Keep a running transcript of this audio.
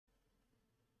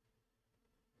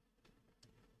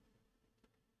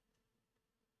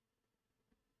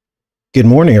Good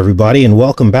morning, everybody, and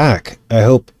welcome back. I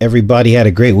hope everybody had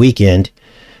a great weekend.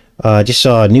 Just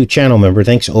saw a new channel member.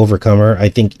 Thanks, Overcomer. I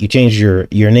think you changed your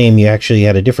name. You actually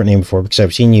had a different name before because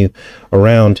I've seen you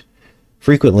around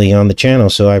frequently on the channel,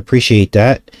 so I appreciate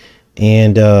that.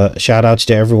 And shout outs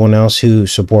to everyone else who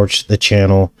supports the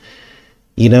channel.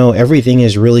 You know, everything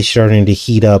is really starting to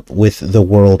heat up with the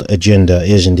world agenda,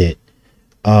 isn't it?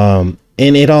 And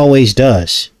it always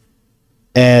does.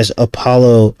 As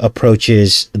Apollo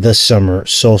approaches the summer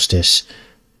solstice.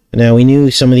 Now, we knew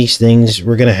some of these things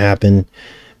were going to happen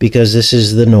because this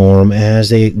is the norm as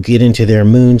they get into their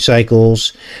moon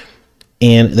cycles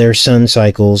and their sun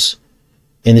cycles,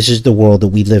 and this is the world that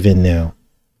we live in now.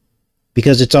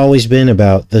 Because it's always been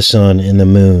about the sun and the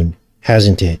moon,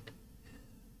 hasn't it?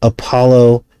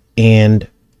 Apollo and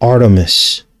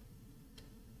Artemis.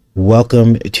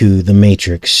 Welcome to the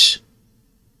Matrix,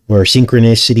 where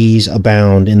synchronicities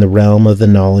abound in the realm of the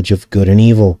knowledge of good and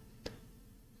evil.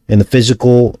 And the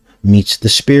physical meets the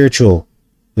spiritual,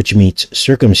 which meets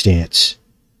circumstance.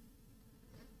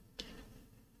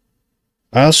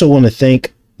 I also want to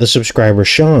thank the subscriber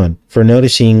Sean for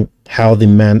noticing how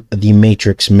the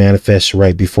Matrix manifests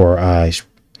right before our eyes.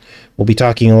 We'll be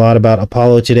talking a lot about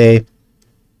Apollo today,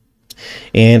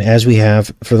 and as we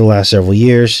have for the last several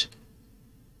years.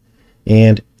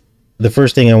 And the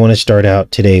first thing I want to start out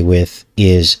today with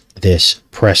is this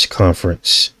press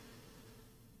conference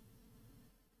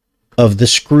of the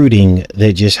scrooting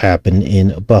that just happened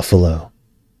in Buffalo.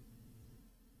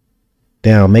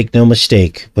 Now, make no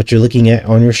mistake, what you're looking at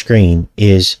on your screen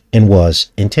is and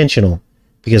was intentional,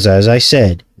 because as I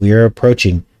said, we are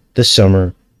approaching the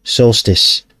summer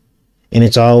solstice, and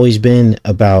it's always been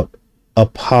about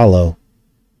Apollo.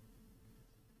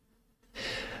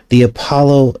 The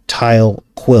Apollo tile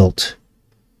quilt.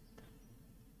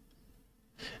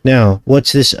 Now,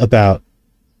 what's this about?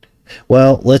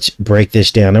 Well, let's break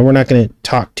this down. Now, we're not going to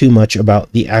talk too much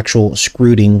about the actual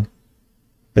scrooting.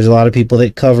 There's a lot of people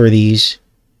that cover these,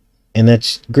 and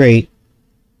that's great.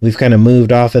 We've kind of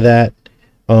moved off of that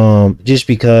just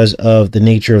because of the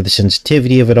nature of the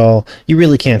sensitivity of it all. You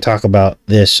really can't talk about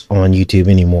this on YouTube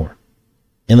anymore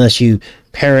unless you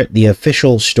parrot the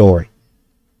official story.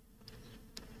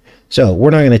 So we're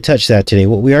not going to touch that today.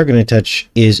 What we are going to touch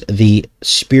is the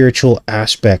spiritual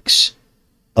aspects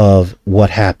of what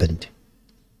happened.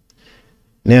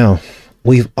 Now,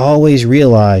 we've always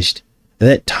realized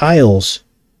that tiles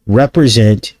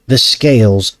represent the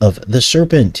scales of the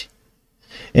serpent.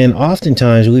 And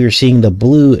oftentimes we were seeing the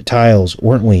blue tiles,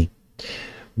 weren't we?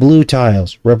 Blue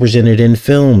tiles represented in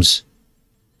films,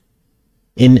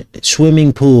 in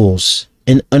swimming pools,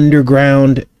 in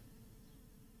underground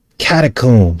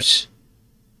catacombs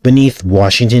beneath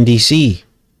Washington, D.C.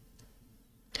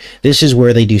 This is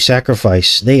where they do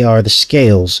sacrifice. They are the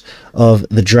scales of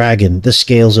the dragon, the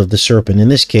scales of the serpent. In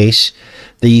this case,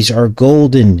 these are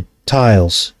golden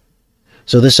tiles.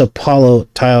 So this Apollo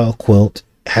tile quilt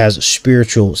has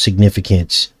spiritual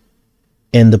significance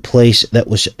and the place that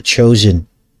was chosen.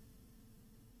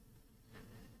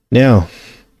 Now,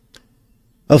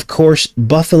 of course,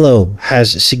 Buffalo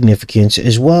has significance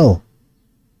as well.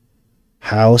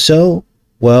 How so?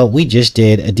 Well, we just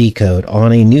did a decode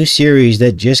on a new series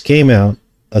that just came out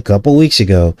a couple weeks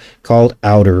ago called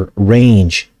Outer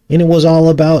Range. And it was all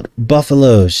about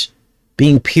buffaloes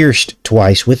being pierced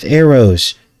twice with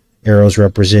arrows. Arrows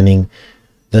representing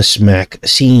the smack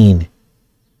scene.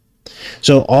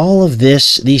 So all of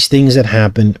these things that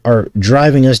happened are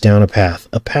driving us down a path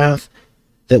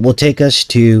that will take us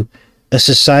to a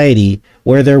society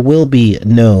where there will be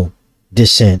no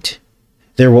dissent.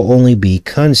 There will only be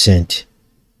consent.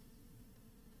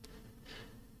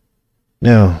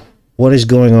 Now, what is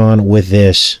going on with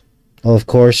this? Well, of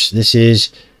course, this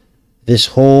is this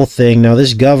whole thing. Now,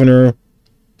 this governor,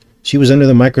 she was under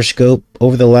the microscope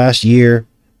over the last year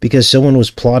because someone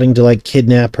was plotting to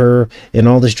kidnap her and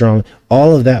all this drama.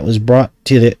 All of that was brought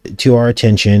to our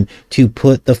attention to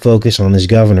put the focus on this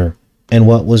governor and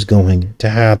what was going to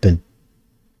happen.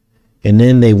 And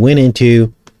then they went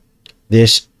into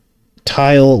this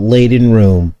tile-laden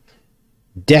room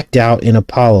decked out in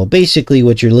Apollo. Basically,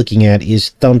 what you're looking at is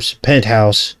Thump's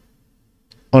penthouse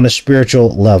on a spiritual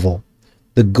level.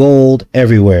 The gold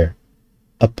everywhere.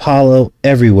 Apollo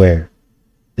everywhere.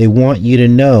 They want you to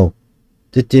know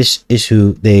that this is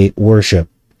who they worship.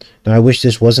 Now, I wish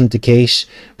this wasn't the case,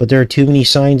 but there are too many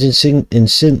signs and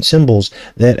symbols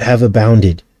that have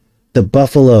abounded. The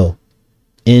buffalo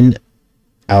in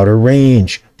Outer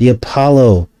Range, the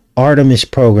Apollo Artemis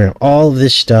program, all of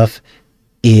this stuff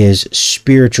is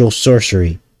spiritual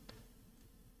sorcery.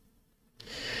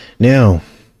 Now,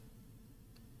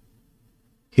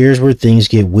 here's where things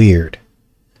get weird.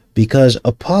 because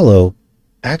Apollo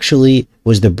actually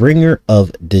was the bringer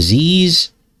of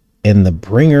disease and the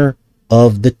bringer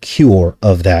of the cure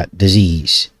of that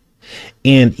disease.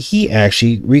 And he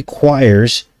actually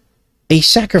requires a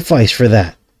sacrifice for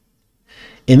that.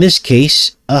 In this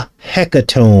case, a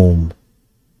hecatomb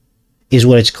is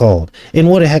what it's called. And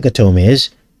what a hecatomb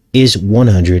is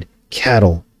 100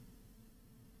 cattle.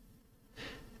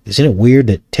 Isn't it weird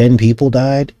that 10 people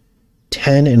died?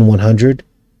 10 and 100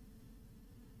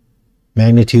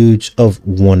 magnitudes of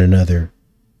one another.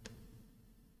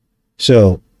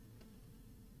 So,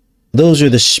 those are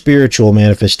the spiritual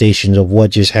manifestations of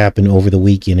what just happened over the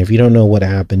weekend. If you don't know what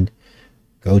happened,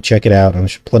 go check it out.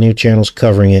 There's plenty of channels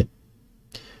covering it.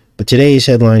 But today's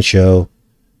headline show,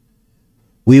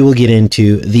 we will get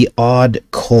into the odd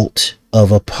cult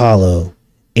of Apollo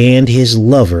and his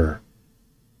lover.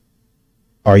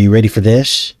 Are you ready for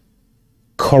this?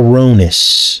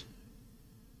 Coronis,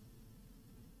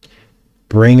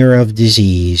 bringer of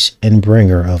disease and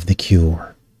bringer of the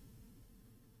cure.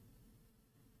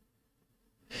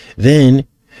 Then,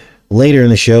 later in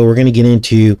the show, we're going to get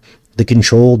into the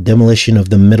controlled demolition of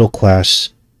the middle class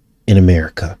in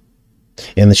America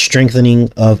and the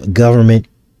strengthening of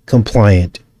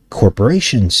government-compliant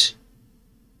corporations.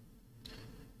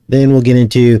 Then we'll get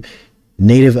into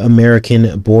Native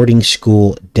American boarding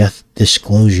school death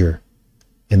disclosure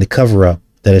and the cover-up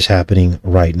that is happening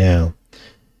right now.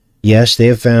 Yes, they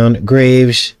have found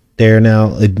graves. They're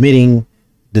now admitting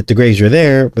that the graves are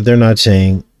there, but they're not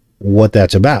saying what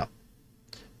that's about.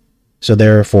 So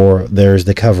therefore, there's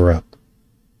the cover-up.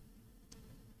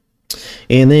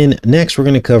 And then next we're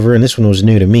going to cover, and this one was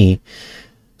new to me,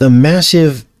 the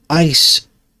massive ICE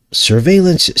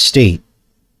surveillance state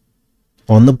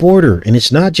on the border. And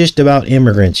it's not just about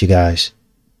immigrants, you guys.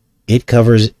 It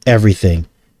covers everything.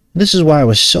 This is why I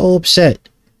was so upset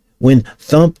when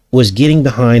Thump was getting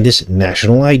behind this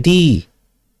national ID,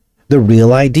 the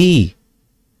real ID,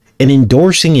 and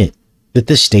endorsing it, that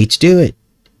the states do it.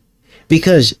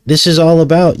 Because this is all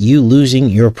about you losing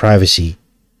your privacy.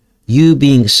 You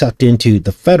being sucked into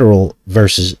the federal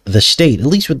versus the state. At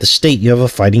least with the state, you have a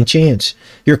fighting chance.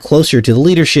 You're closer to the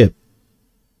leadership.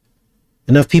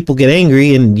 Enough people get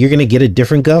angry and you're going to get a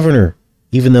different governor.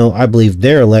 Even though I believe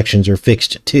their elections are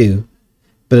fixed too.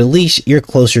 But at least you're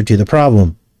closer to the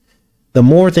problem. The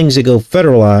more things that go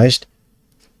federalized,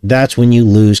 that's when you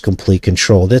lose complete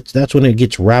control. That's when it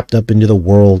gets wrapped up into the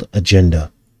world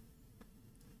agenda.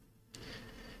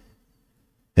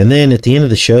 And then at the end of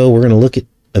the show, we're going to look at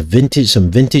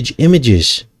some vintage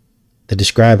images that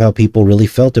describe how people really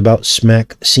felt about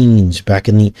smack scenes back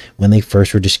in when they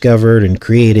first were discovered and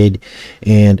created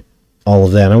and all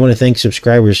of that. And I want to thank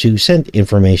subscribers who sent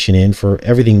information in for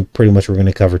everything pretty much we're going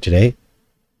to cover today.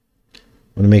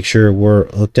 I want to make sure we're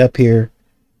hooked up here,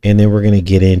 and then we're going to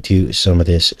get into some of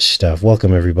this stuff.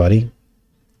 Welcome, everybody.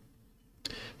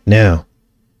 Now,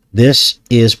 this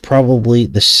is probably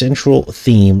the central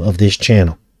theme of this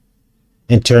channel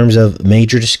in terms of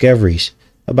major discoveries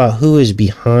about who is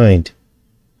behind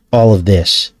all of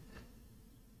this.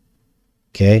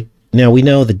 Okay, now we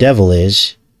know the devil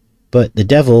is, but the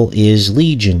devil is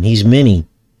legion. He's many,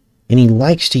 and he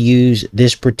likes to use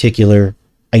this particular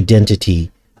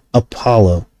identity,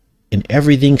 Apollo, and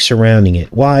everything surrounding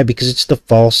it. Why? Because it's the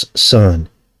false sun,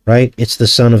 right? It's the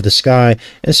son of the sky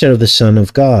instead of the son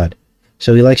of God.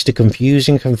 So he likes to confuse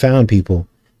and confound people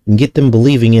and get them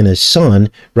believing in a son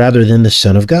rather than the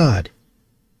son of God.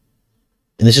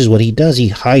 And this is what he does. He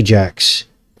hijacks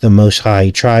the Most High.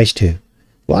 He tries to.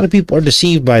 A lot of people are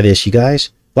deceived by this, you guys.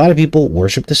 A lot of people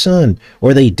worship the sun,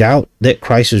 or they doubt that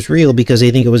Christ is real because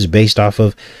they think it was based off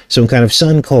of some kind of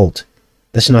sun cult.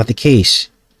 That's not the case.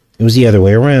 It was the other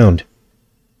way around.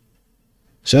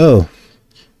 So,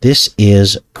 this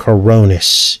is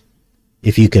Coronis,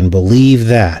 if you can believe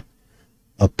that.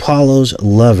 Apollo's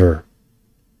lover.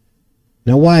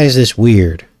 Now, why is this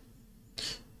weird?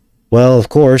 Well, of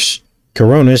course,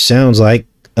 Coronis sounds like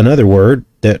another word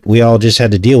that we all just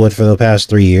had to deal with for the past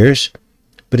 3 years.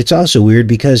 But it's also weird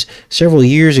because several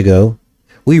years ago,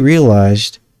 we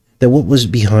realized that what was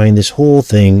behind this whole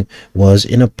thing was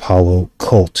an Apollo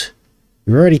cult.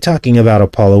 We were already talking about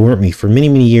Apollo, weren't we? For many,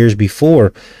 many years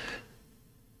before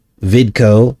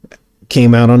Vidco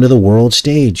came out onto the world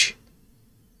stage.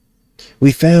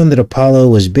 We found that Apollo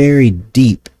was buried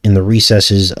deep in the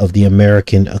recesses of the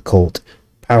American occult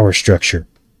power structure.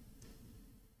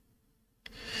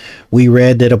 We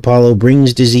read that Apollo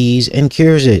brings disease and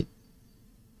cures it,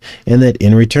 and that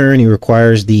in return he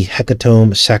requires the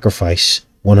hecatomb sacrifice,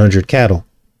 100 cattle.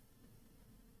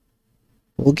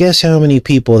 Well, guess how many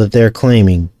people that they're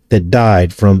claiming that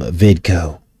died from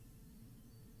Vidco?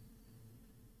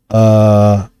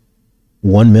 1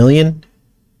 million.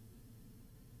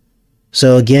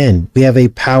 So again, we have a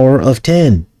power of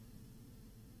 10.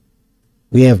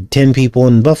 We have 10 people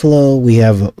in Buffalo. We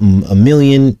have a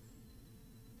million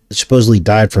supposedly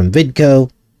died from Vidco.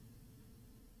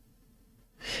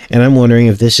 And I'm wondering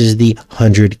if this is the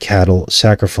 100 cattle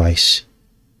sacrifice.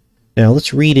 Now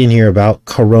let's read in here about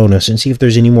Coronis and see if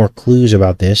there's any more clues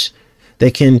about this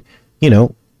that can, you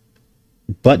know,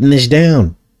 button this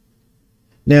down.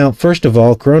 Now, first of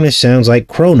all, Coronis sounds like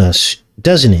Kronos,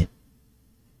 doesn't it?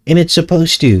 And it's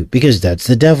supposed to, because that's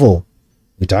the devil.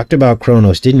 We talked about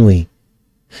Kronos, didn't we?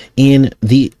 In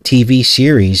the TV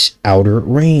series Outer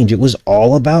Range, it was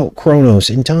all about Kronos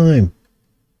in time.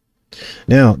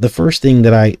 Now, the first thing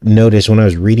that I noticed when I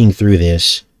was reading through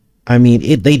this, I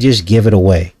mean, they just give it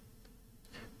away.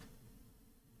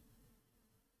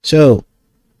 So,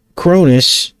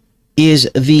 Coronis is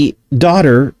the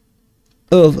daughter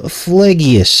of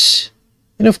Phlegius.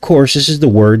 And of course, this is the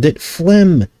word that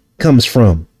phlegm comes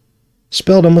from.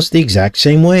 Spelled almost the exact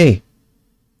same way.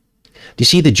 Do you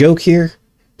see the joke here?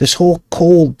 This whole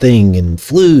cold thing and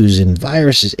flus and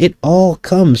viruses, it all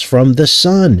comes from the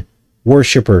sun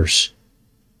worshippers.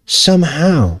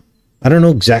 Somehow. I don't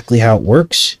know exactly how it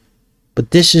works,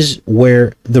 but this is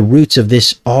where the roots of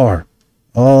this are.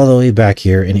 All the way back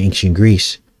here in ancient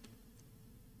Greece.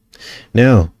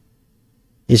 Now,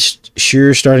 it's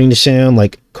sure starting to sound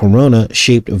like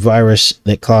corona-shaped virus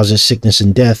that causes sickness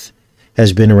and death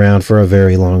has been around for a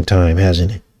very long time,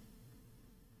 hasn't it?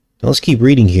 Now let's keep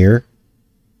reading here.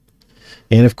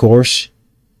 And of course,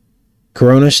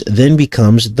 Coronis then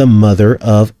becomes the mother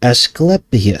of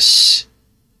Asclepius.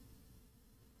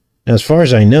 Now, as far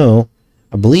as I know,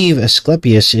 I believe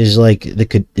Asclepius is like the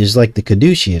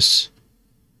Caduceus,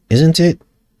 isn't it?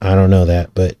 I don't know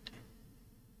that, but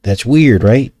that's weird,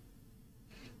 right?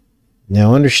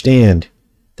 Now understand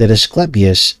that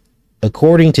Asclepius,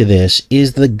 according to this,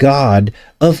 is the god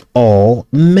of all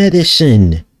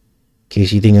medicine. In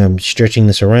case you think I'm stretching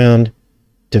this around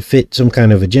to fit some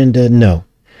kind of agenda, no.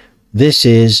 This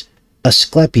is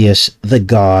Asclepius, the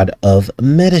god of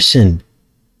medicine.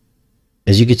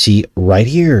 As you can see right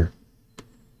here.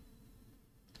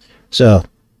 So,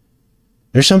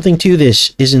 there's something to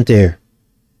this, isn't there?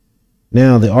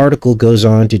 Now, the article goes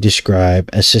on to describe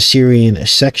a Caesarean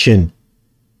section.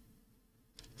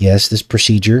 Yes, this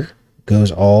procedure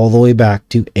goes all the way back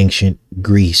to ancient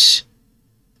Greece.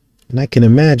 And I can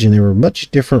imagine there were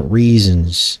much different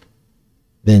reasons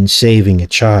than saving a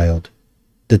child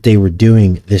that they were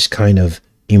doing this kind of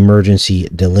emergency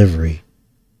delivery.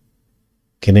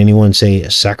 Can anyone say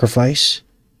a sacrifice?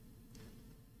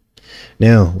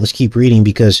 Now, let's keep reading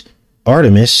because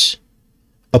Artemis,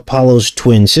 Apollo's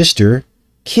twin sister,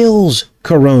 kills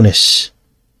Coronis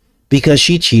because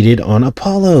she cheated on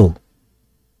Apollo.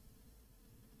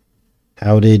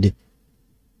 How did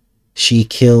she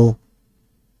kill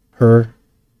her?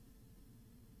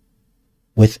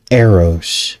 With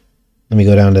arrows. Let me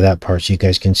go down to that part so you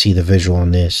guys can see the visual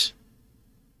on this.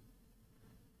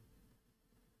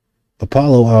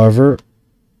 Apollo, however,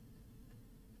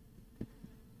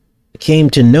 came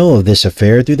to know of this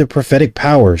affair through the prophetic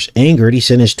powers. Angered, he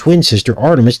sent his twin sister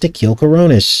Artemis to kill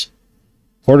Coronis.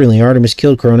 Accordingly, Artemis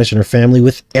killed Coronis and her family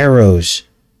with arrows.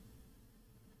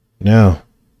 Now,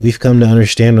 we've come to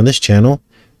understand on this channel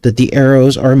that the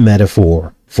arrows are a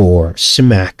metaphor for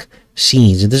smack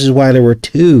scenes. And this is why there were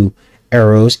 2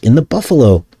 arrows in the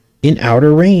buffalo in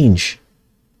Outer Range.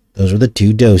 Those were the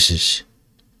 2 doses.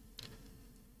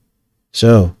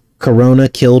 So, Corona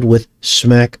killed with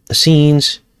smack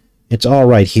scenes. It's all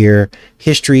right here.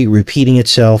 History repeating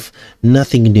itself.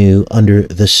 Nothing new under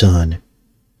the sun.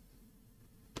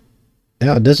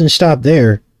 Now, it doesn't stop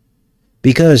there.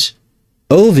 Because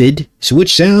Ovid,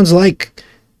 which sounds like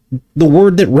the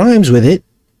word that rhymes with it,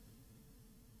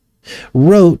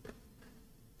 wrote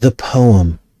the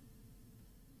poem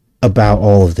about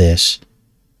all of this.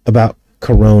 About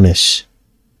Coronis.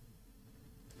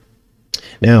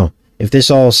 Now, if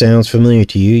this all sounds familiar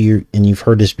to you, and you've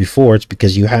heard this before, it's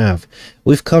because you have.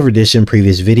 We've covered this in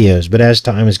previous videos, but as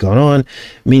time has gone on,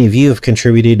 many of you have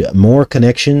contributed more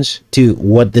connections to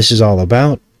what this is all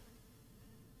about.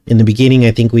 In the beginning,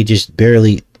 I think we just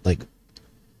barely,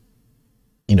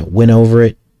 went over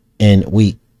it, and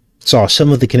we saw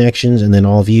some of the connections, and then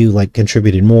all of you,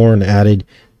 contributed more and added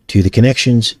to the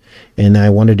connections, and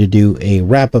I wanted to do a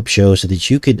wrap-up show so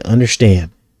that you could understand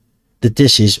that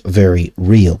this is very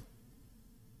real.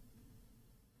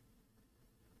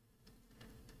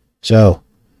 So,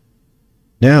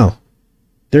 now,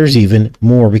 there's even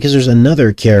more, because there's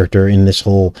another character in this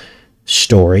whole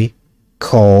story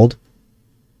called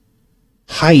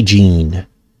Hygiene.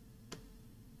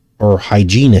 or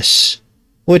hygienists,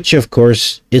 which of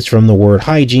course is from the word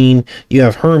hygiene. You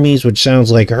have Hermes, which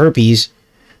sounds like herpes.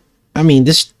 I mean,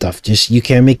 this stuff you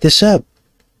can't make this up.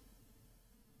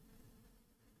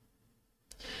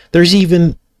 There's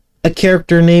even a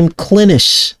character named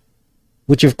Clinis,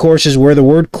 which of course is where the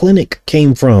word clinic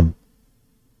came from.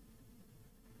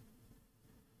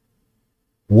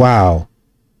 Wow.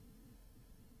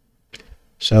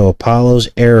 So Apollo's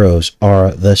arrows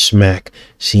are the smack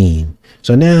scene.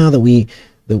 So now that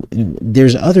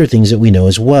there's other things that we know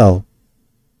as well.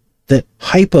 That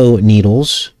hypo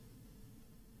needles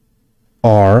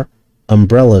are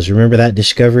umbrellas. Remember that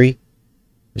discovery?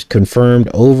 It was confirmed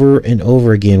over and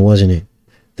over again, wasn't it?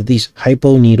 That these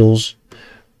hypo needles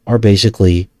are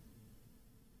basically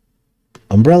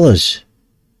umbrellas.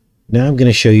 Now I'm going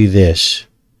to show you this.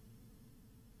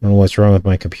 I don't know what's wrong with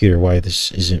my computer, why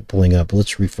this isn't pulling up.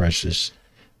 Let's refresh this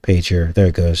page here. There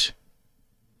it goes.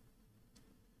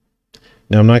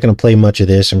 Now, I'm not going to play much of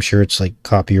this. I'm sure it's like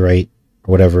copyright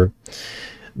or whatever.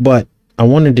 But I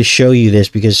wanted to show you this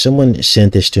because someone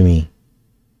sent this to me.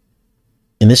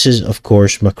 And this is, of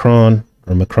course, Macron,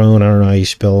 or Macron. I don't know how you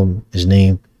spell his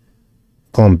name.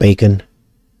 Call him Bacon.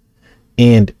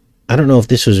 And I don't know if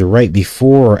this was right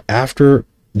before or after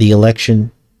the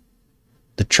election.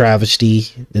 The travesty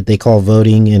that they call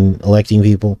voting and electing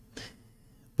people.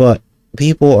 But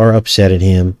people are upset at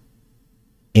him.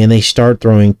 And they start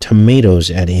throwing tomatoes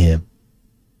at him.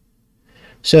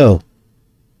 So,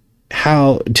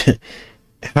 how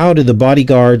did the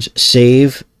bodyguards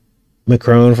save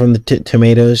Macron from the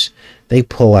tomatoes? They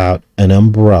pull out an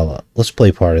umbrella. Let's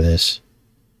play part of this.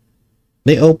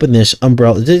 They open this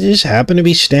umbrella. They just happen to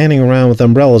be standing around with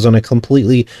umbrellas on a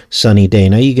completely sunny day.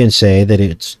 Now, you can say that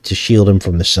it's to shield him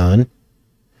from the sun.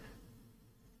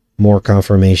 More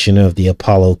confirmation of the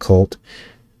Apollo cult.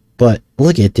 But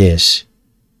look at this.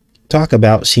 Talk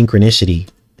about synchronicity.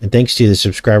 And thanks to the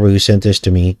subscriber who sent this to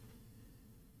me.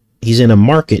 He's in a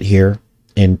market here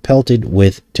and pelted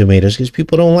with tomatoes because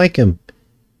people don't like him.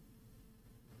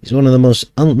 He's one of the most...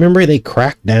 Remember they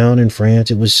cracked down in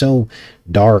France? It was so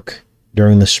dark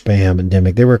during the spam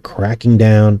pandemic. They were cracking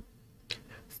down,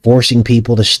 forcing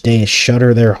people to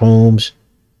shutter their homes,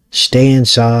 stay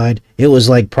inside. It was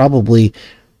like probably...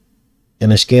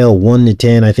 in a scale 1 to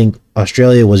 10, I think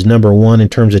Australia was #1 in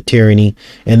terms of tyranny.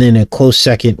 And then a close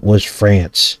second was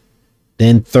France.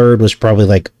 Then third was probably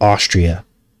like Austria.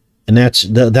 And that's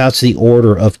the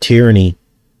order of tyranny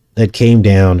that came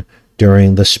down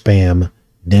during the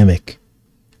spam-demic.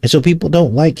 And so people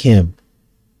don't like him.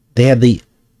 They had the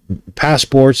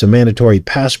passports, the mandatory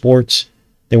passports.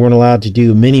 They weren't allowed to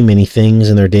do many, many things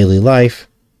in their daily life.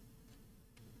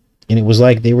 And it was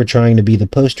like they were trying to be the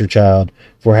poster child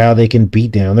for how they can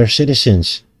beat down their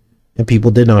citizens. And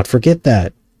people did not forget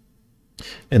that.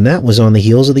 And that was on the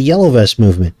heels of the Yellow Vest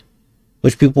movement,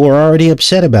 which people were already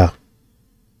upset about.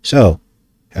 So,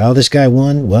 how this guy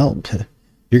won? Well,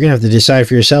 you're going to have to decide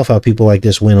for yourself how people like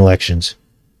this win elections.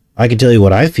 I can tell you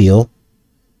what I feel.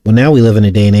 Well, now we live in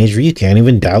a day and age where you can't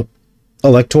even doubt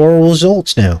electoral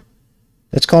results now.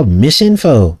 That's called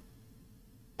misinfo.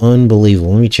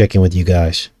 Unbelievable. Let me check in with you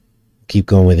guys. Keep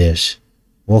going with this.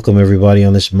 Welcome everybody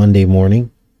on this Monday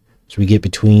morning as we get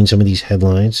between some of these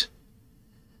headlines.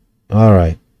 All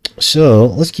right, so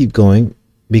let's keep going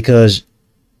because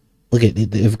look at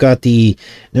they've got the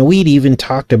now we'd even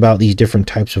talked about these different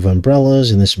types of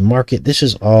umbrellas in this market. This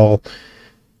is all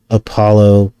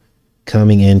Apollo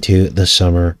coming into the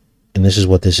summer, and this is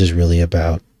what this is really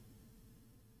about.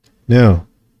 Now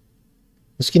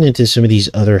let's get into some of these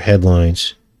other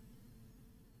headlines.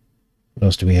 What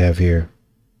else do we have here?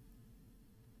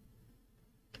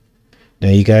 Now,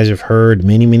 you guys have heard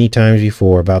many, many times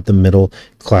before about the middle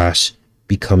class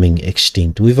becoming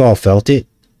extinct. We've all felt it.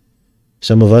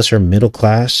 Some of us are middle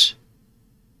class.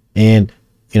 And,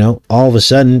 you know, all of a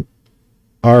sudden,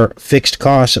 our fixed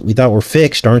costs that we thought were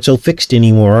fixed aren't so fixed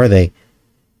anymore, are they?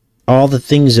 All the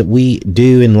things that we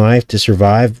do in life to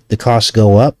survive, the costs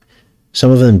go up.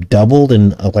 Some of them doubled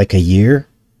in like a year.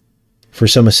 For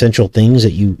some essential things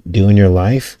that you do in your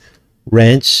life.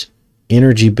 Rents,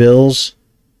 energy bills,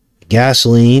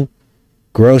 gasoline,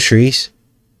 groceries.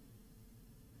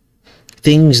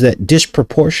 Things that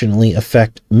disproportionately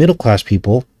affect middle-class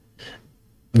people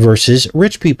versus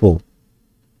rich people.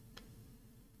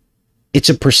 It's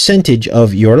a percentage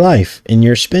of your life and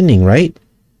your spending, right?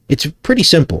 It's pretty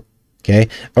simple, okay?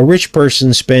 A rich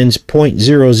person spends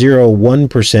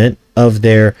 0.001% of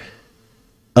their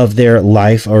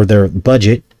life or their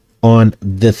budget on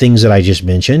the things that I just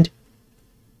mentioned.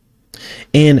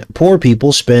 And poor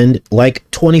people spend like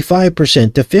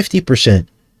 25% to 50%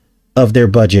 of their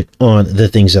budget on the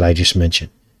things that I just mentioned.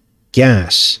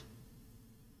 gas,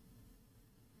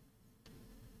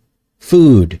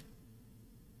 food,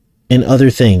 and other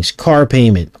things, car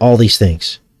payment, all these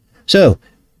things. So,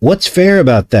 what's fair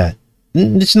about that?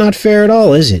 It's not fair at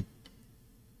all, is it?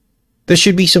 There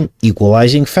should be some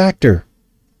equalizing factor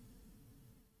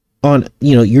on,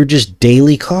 your just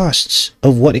daily costs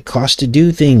of what it costs to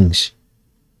do things.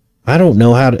 I don't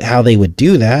know how they would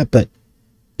do that, but,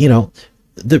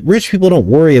 the rich people don't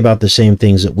worry about the same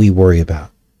things that we worry about.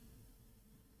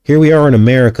 Here we are in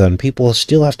America, and people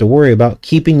still have to worry about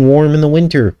keeping warm in the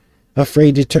winter,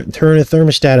 afraid to turn a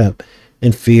thermostat up,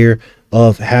 in fear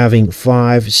of having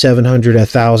 $500, $700,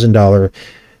 $1,000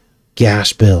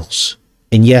 gas bills.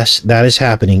 And yes, that is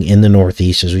happening in the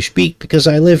Northeast as we speak, because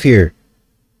I live here.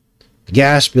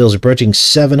 Gas bills approaching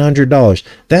 $700.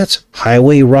 That's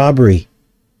highway robbery.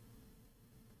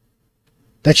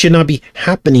 That should not be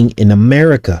happening in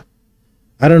America.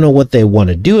 I don't know what they want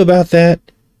to do about that,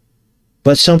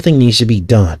 but something needs to be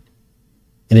done.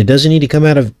 And it doesn't need to come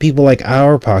out of people like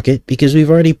our pocket, because we've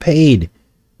already paid.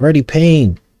 We're already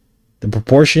paying. The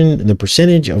proportion and the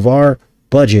percentage of our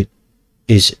budget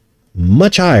is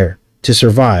much higher to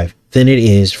survive than it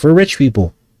is for rich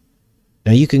people.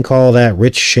 Now, you can call that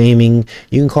rich shaming.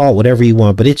 You can call it whatever you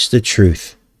want, but it's the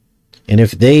truth. And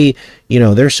if they,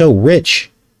 they're so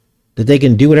rich that they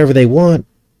can do whatever they want,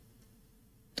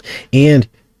 and,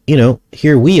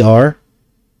 here we are,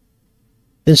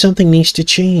 then something needs to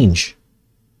change.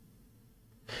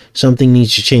 Something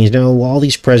needs to change. Now, all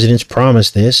these presidents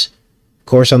promise this. Of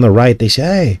course, on the right, they say,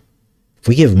 hey, if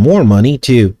we give more money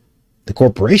to the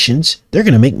corporations, they're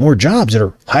going to make more jobs that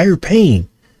are higher paying.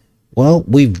 Well,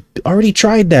 we've already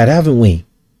tried that, haven't we?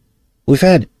 We've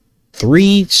had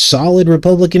 3 solid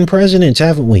Republican presidents,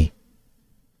 haven't we?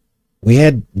 We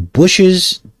had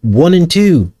Bush's 1 and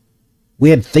 2. We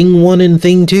had thing 1 and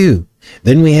thing 2.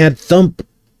 Then we had Thump,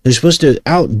 who's supposed to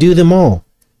outdo them all.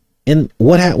 And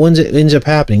what ends up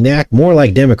happening? They act more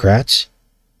like Democrats,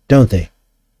 don't they?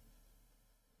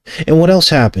 And what else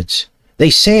happens? They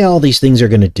say all these things are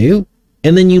going to do,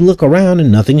 and then you look around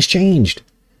and nothing's changed.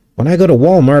 When I go to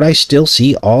Walmart, I still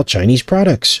see all Chinese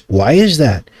products. Why is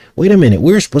that? Wait a minute,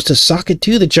 we were supposed to sock it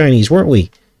to the Chinese, weren't we?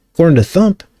 According to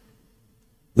Thump,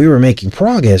 we were making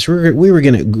progress.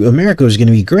 America was going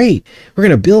to be great. We're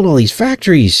going to build all these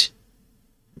factories.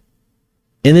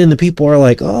 And then the people are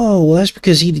like, oh, well, that's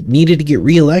because he needed to get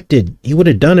reelected. He would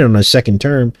have done it on a second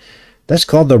term. That's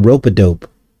called the rope-a-dope.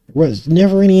 There was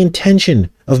never any intention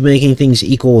of making things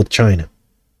equal with China.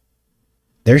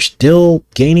 They're still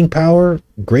gaining power,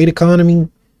 great economy.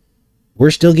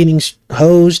 We're still getting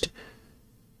hosed.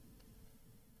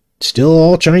 Still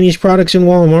all Chinese products in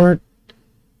Walmart.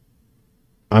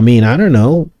 I mean, I don't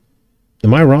know.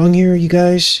 Am I wrong here, you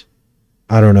guys?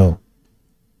 I don't know.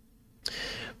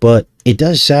 But it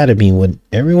does sadden me when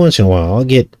every once in a while I'll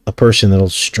get a person that'll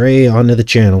stray onto the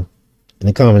channel in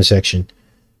the comment section.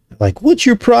 Like, what's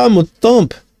your problem with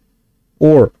Thump?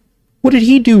 Or, what did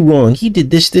he do wrong? He did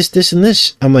this, this, this, and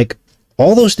this. I'm like,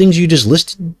 all those things you just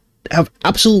listed have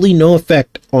absolutely no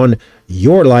effect on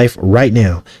your life right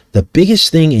now. The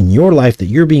biggest thing in your life that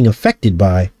you're being affected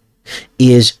by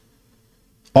is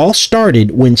all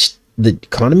started when the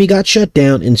economy got shut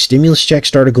down and stimulus checks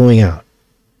started going out.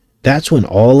 That's when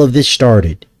all of this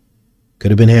started. Could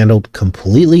have been handled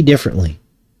completely differently.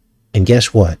 And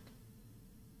guess what?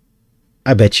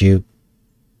 I bet you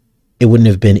it wouldn't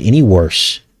have been any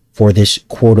worse for this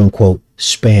quote-unquote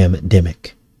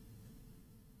spam-demic.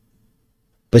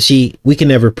 But see, we can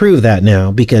never prove that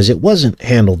now because it wasn't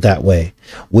handled that way.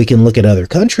 We can look at other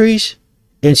countries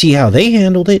and see how they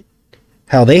handled it,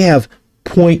 how they have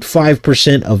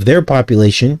 0.5% of their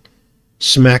population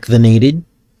smack-the-nated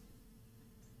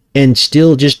and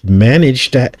still just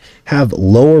managed to have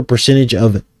lower percentage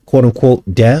of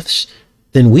quote-unquote deaths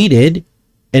than we did,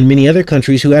 and many other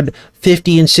countries who had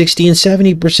 50 and 60 and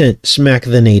 70%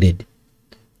 smack-the-nated.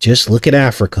 Just look at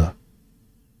Africa.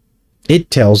 It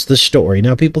tells the story.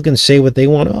 Now, people can say what they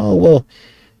want. Oh, well,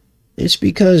 it's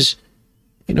because,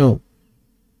 the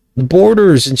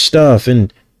borders and stuff.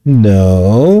 And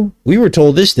no, we were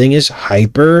told this thing is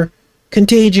hyper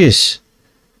contagious.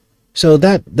 So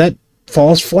that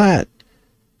falls flat.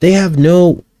 They have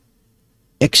no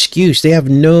excuse. They have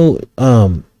no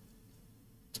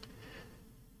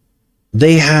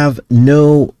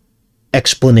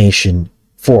explanation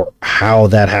for how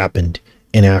that happened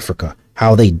in Africa,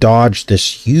 how they dodged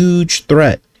this huge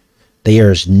threat.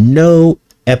 There's no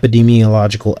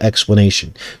epidemiological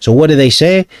explanation. So what do they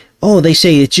say? Oh, they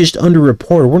say it's just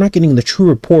underreported. We're not getting the true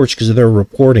reports because of their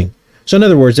reporting. So in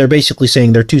other words, they're basically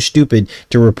saying they're too stupid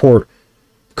to report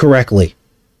correctly.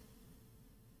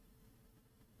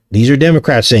 These are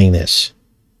Democrats saying this.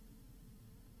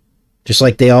 Just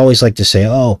like they always like to say,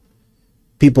 oh,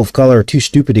 people of color are too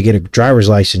stupid to get a driver's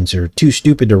license or too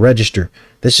stupid to register.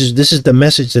 This is the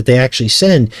message that they actually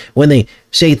send when they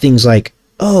say things like,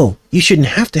 oh, you shouldn't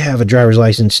have to have a driver's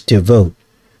license to vote.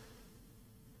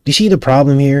 Do you see the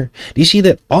problem here? Do you see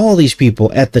that all these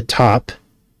people at the top,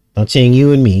 not saying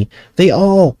you and me, they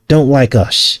all don't like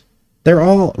us. They're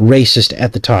all racist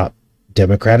at the top,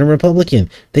 Democrat and Republican.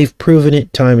 They've proven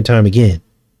it time and time again.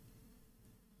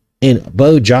 And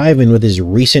Bo Jivin, with his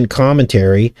recent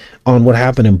commentary on what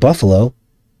happened in Buffalo,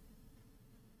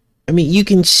 I mean, you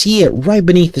can see it right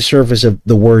beneath the surface of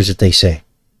the words that they say,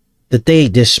 that they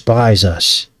despise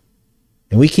us.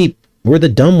 And we're the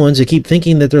dumb ones that keep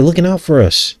thinking that they're looking out for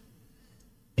us.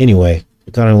 Anyway,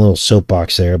 I got on a little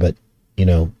soapbox there, but, you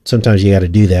know, sometimes you got to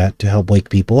do that to help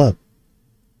wake people up.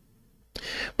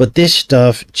 But this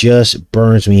stuff just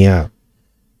burns me out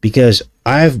because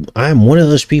I'm one of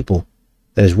those people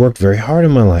that has worked very hard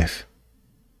in my life,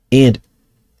 and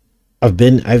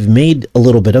I've made a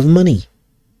little bit of money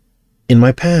in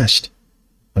my past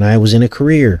when I was in a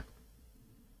career,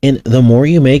 and the more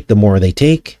you make, the more they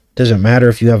take. Doesn't matter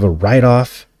if you have a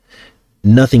write-off.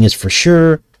 Nothing is for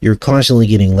sure. You're constantly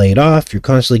getting laid off. You're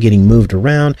constantly getting moved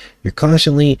around. You're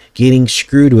constantly getting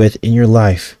screwed with in your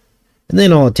life. And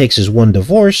then all it takes is one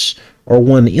divorce or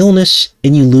one illness,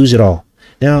 and you lose it all.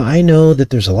 Now, I know that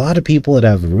there's a lot of people that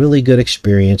have really good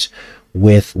experience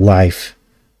with life.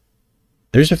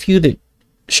 There's a few that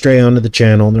stray onto the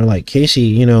channel and they're like, Casey,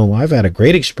 you know, I've had a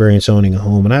great experience owning a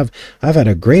home, and I've had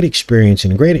a great experience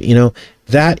and great, you know,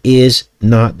 that is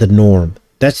not the norm.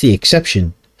 That's the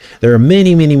exception. There are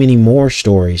many, many, many more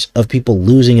stories of people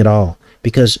losing it all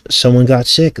because someone got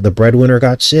sick, the breadwinner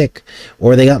got sick,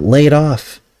 or they got laid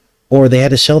off, or they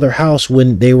had to sell their house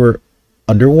when they were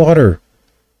underwater.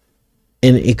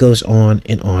 And it goes on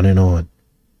and on and on.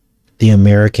 The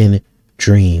American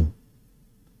dream.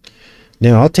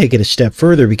 Now, I'll take it a step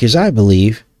further because I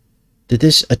believe that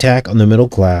this attack on the middle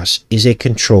class is a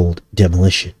controlled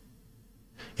demolition.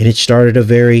 And it started a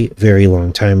very, very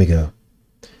long time ago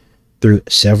through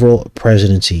several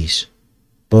presidencies,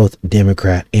 both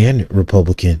Democrat and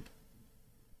Republican.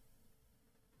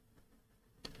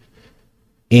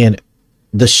 And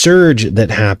the surge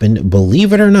that happened,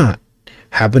 believe it or not,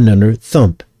 happened under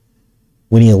Trump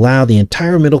when he allowed the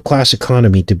entire middle class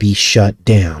economy to be shut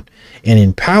down and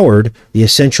empowered the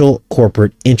essential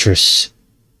corporate interests.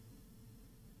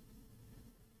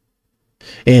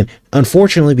 And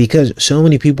unfortunately, because so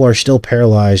many people are still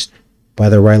paralyzed by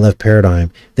the right-left paradigm,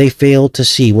 they failed to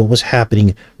see what was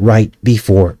happening right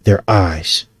before their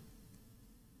eyes.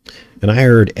 And I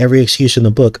heard every excuse in the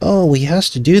book. Oh, he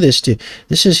has to do this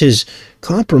this is his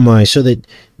compromise so that,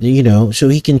 you know, so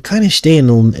he can kind of stay in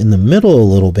the middle a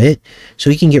little bit so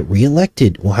he can get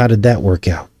reelected. Well, how did that work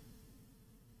out?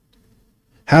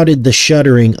 How did the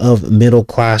shuttering of middle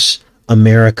class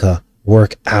America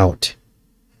work out?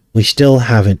 We still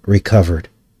haven't recovered.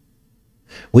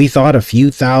 We thought a few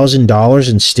 $1,000s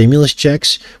in stimulus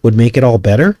checks would make it all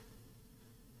better.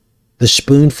 The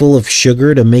spoonful of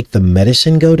sugar to make the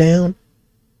medicine go down?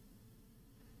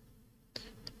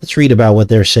 Let's read about what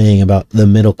they're saying about the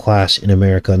middle class in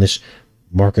America in this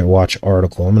Market Watch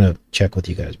article. I'm going to check with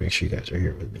you guys, make sure you guys are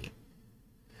here with me.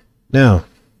 Now,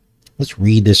 let's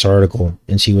read this article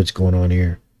and see what's going on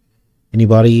here.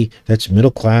 Anybody that's middle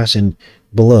class and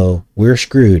below, we're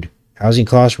screwed. Housing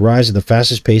costs rise at the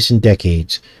fastest pace in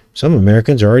decades. Some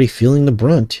Americans are already feeling the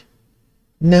brunt.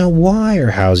 Now, why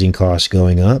are housing costs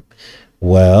going up?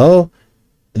 Well,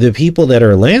 the people that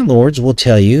are landlords will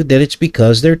tell you that it's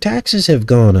because their taxes have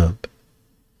gone up.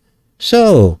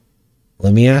 So,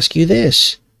 let me ask you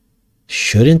this.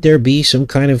 Shouldn't there be some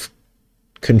kind of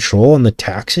control on the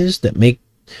taxes that make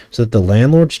so that the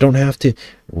landlords don't have to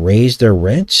raise their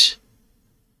rents?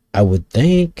 I would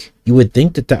think. You would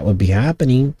think that that would be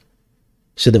happening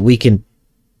so that we can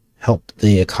help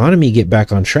the economy get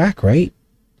back on track, right?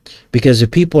 Because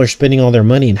if people are spending all their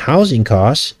money in housing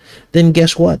costs, then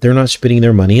guess what? They're not spending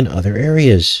their money in other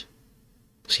areas.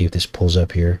 Let's see if this pulls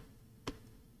up here.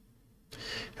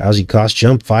 Housing costs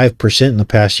jumped 5% in the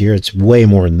past year. It's way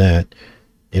more than that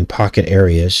in pocket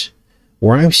areas.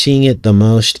 Where I'm seeing it the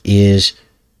most is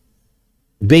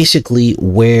basically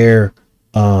where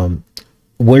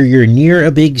you're near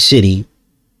a big city,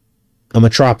 a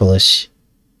metropolis,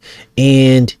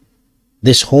 and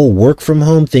this whole work from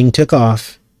home thing took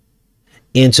off.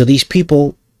 And so these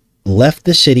people left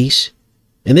the cities,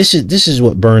 and this is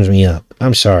what burns me up.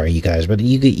 I'm sorry, you guys, but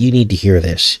you need to hear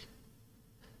this.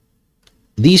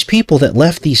 These people that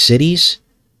left these cities,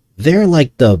 they're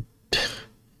like the,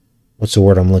 what's the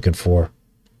word I'm looking for?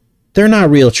 They're not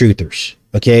real truthers,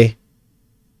 okay?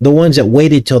 The ones that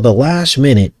waited till the last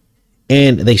minute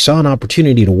and they saw an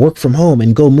opportunity to work from home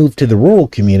and go move to the rural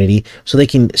community so they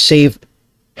can save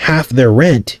half their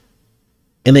rent.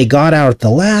 And they got out at the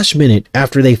last minute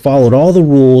after they followed all the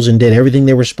rules and did everything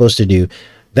they were supposed to do.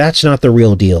 That's not the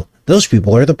real deal. Those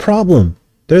people are the problem.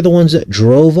 They're the ones that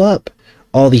drove up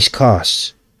all these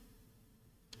costs.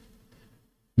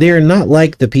 They're not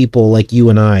like the people like you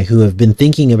and I who have been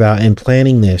thinking about and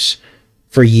planning this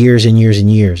for years and years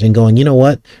and years and going, you know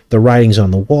what? The writing's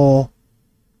on the wall.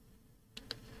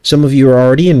 Some of you are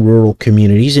already in rural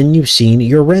communities and you've seen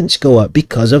your rents go up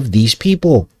because of these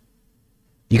people.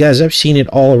 You guys, I've seen it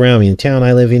all around me. In the town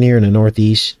I live in here in the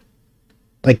Northeast,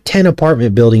 like 10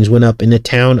 apartment buildings went up in the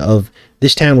town of,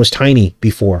 this town was tiny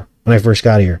before when I first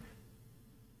got here.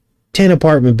 10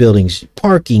 apartment buildings,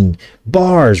 parking,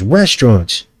 bars,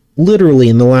 restaurants, literally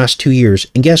in the last 2 years.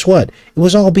 And guess what? It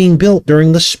was all being built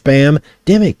during the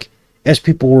spam-demic as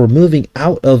people were moving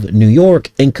out of New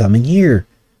York and coming here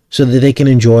so that they can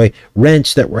enjoy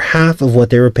rents that were half of what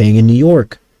they were paying in New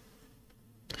York.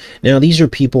 Now, these are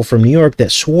people from New York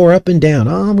that swore up and down,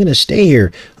 oh, I'm going to stay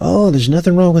here. Oh, there's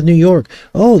nothing wrong with New York.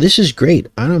 Oh, this is great.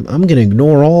 I'm going to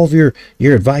ignore all of your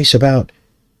advice about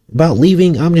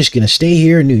leaving. I'm just going to stay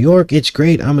here in New York. It's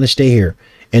great. I'm going to stay here.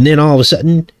 And then all of a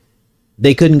sudden,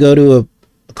 they couldn't go to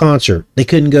a concert. They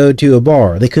couldn't go to a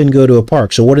bar. They couldn't go to a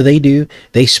park. So what do?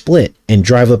 They split and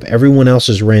drive up everyone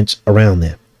else's rents around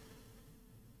them.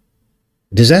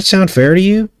 Does that sound fair to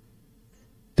you?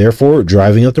 Therefore,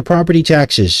 driving up the property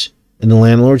taxes, and the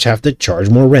landlords have to charge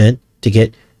more rent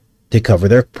to cover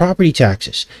their property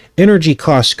taxes. Energy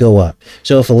costs go up.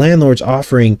 So if a landlord's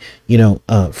offering,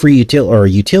 free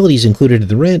utilities included in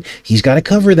the rent, he's got to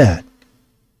cover that.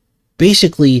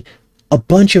 Basically, a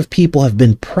bunch of people have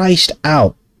been priced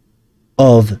out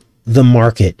of the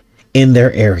market in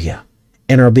their area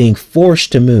and are being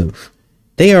forced to move.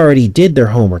 They already did their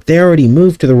homework. They already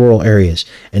moved to the rural areas.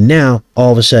 And now,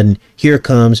 all of a sudden, here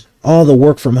comes all the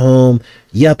work from home,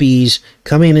 yuppies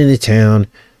coming into town,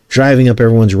 driving up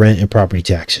everyone's rent and property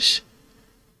taxes.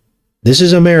 This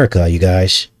is America, you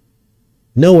guys.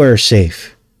 Nowhere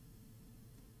safe.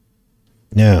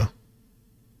 Now,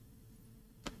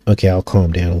 okay, I'll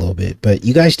calm down a little bit, but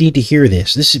you guys need to hear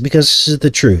this. This is because this is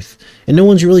the truth. And no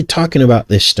one's really talking about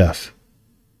this stuff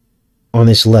on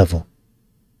this level.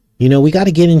 We got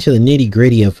to get into the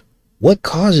nitty-gritty of what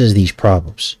causes these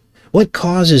problems. What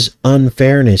causes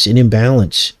unfairness and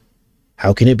imbalance?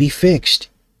 How can it be fixed?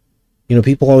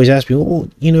 People always ask me, well,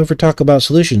 if we talk about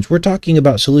solutions, we're talking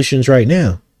about solutions right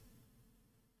now.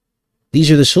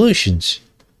 These are the solutions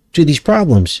to these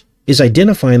problems, is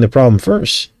identifying the problem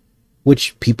first,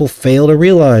 which people fail to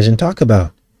realize and talk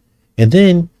about. And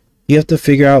then you have to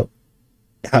figure out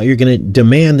how you're going to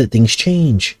demand that things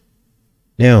change.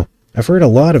 Now, I've heard a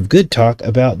lot of good talk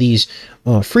about these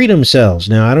freedom cells.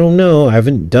 Now, I don't know. I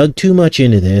haven't dug too much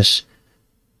into this.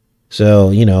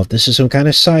 So, if this is some kind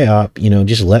of psyop,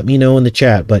 just let me know in the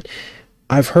chat. But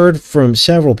I've heard from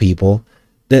several people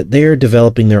that they're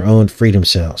developing their own freedom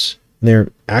cells.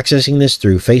 They're accessing this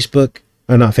through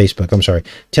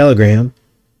Telegram.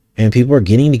 And people are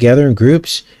getting together in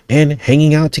groups and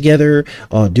hanging out together,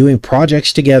 doing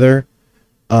projects together.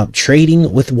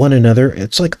 Trading with one another.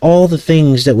 It's like all the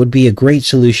things that would be a great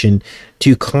solution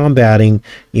to combating,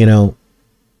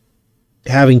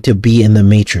 having to be in the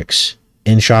matrix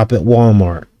and shop at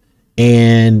Walmart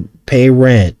and pay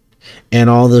rent and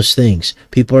all those things.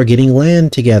 People are getting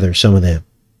land together, some of them.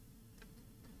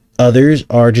 Others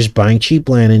are just buying cheap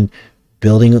land and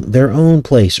building their own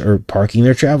place or parking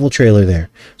their travel trailer there.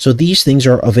 So these things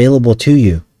are available to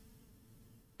you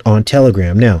on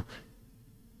Telegram. Now,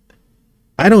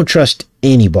 I don't trust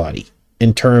anybody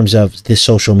in terms of this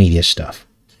social media stuff.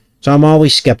 So I'm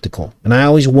always skeptical. And I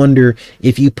always wonder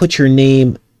if you put your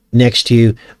name next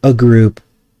to a group,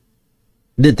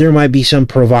 that there might be some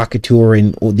provocateur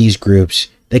in these groups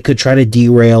that could try to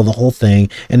derail the whole thing.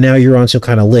 And now you're on some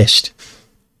kind of list.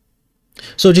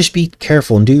 So just be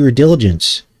careful and do your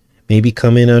diligence. Maybe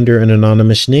come in under an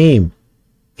anonymous name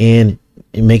and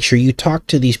make sure you talk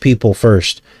to these people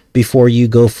first before you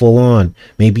go full on.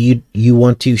 Maybe you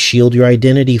want to shield your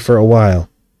identity for a while.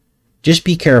 Just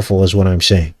be careful is what I'm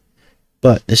saying.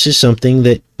 But this is something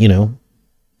that,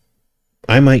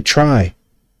 I might try.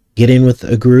 Get in with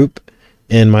a group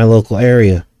in my local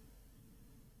area.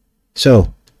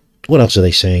 So, what else are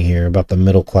they saying here about the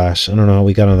middle class? I don't know how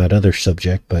we got on that other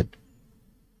subject, but it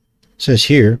says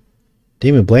here,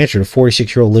 Damon Blanchard, a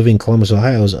 46-year-old living in Columbus,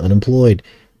 Ohio, is unemployed,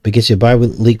 but gets a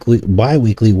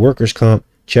bi-weekly workers' comp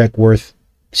check worth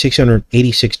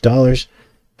 $686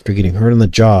 after getting hurt on the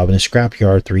job in a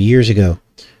scrapyard 3 years ago.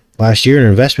 Last year, an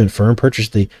investment firm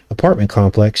purchased the apartment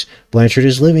complex Blanchard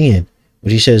is living in,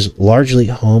 which he says largely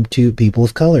home to people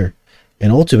of color,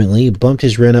 and ultimately bumped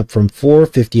his rent up from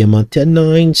 $450 a month to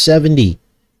 $970.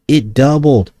 It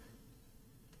doubled.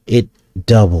 It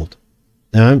doubled.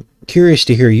 Now, I'm curious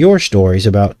to hear your stories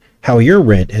about how your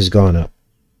rent has gone up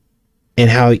and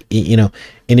how, and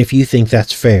if you think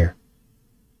that's fair.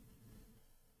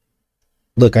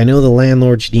 Look, I know the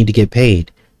landlords need to get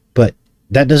paid, but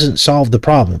that doesn't solve the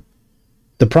problem.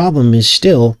 The problem is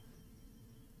that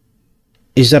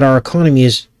our economy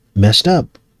is messed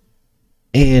up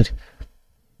and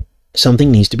something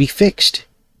needs to be fixed.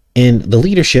 And the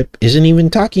leadership isn't even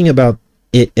talking about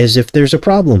it as if there's a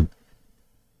problem.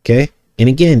 Okay? And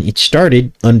again, it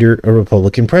started under a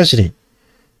Republican president.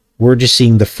 We're just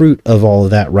seeing the fruit of all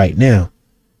of that right now.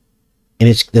 And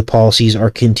the policies are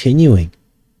continuing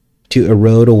to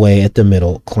erode away at the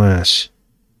middle class.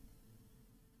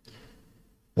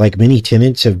 Like many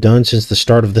tenants have done since the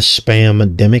start of the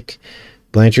spam-demic,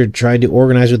 Blanchard tried to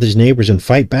organize with his neighbors and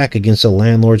fight back against the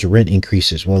landlord's rent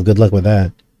increases. Well, good luck with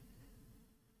that.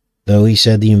 Though he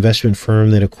said the investment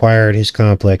firm that acquired his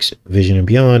complex, Vision and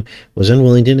Beyond, was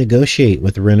unwilling to negotiate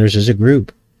with the renters as a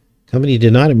group. The company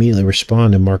did not immediately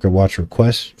respond to MarketWatch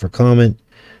requests for comment,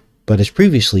 but has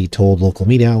previously told local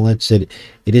media outlets that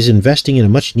it is investing in a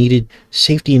much-needed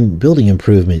safety and building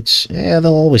improvements. They'll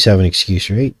always have an excuse,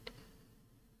 right?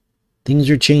 Things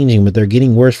are changing, but they're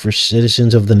getting worse for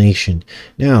citizens of the nation.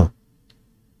 Now,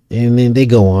 and then they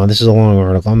go on. This is a long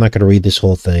article. I'm not going to read this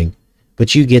whole thing,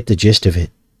 but you get the gist of it.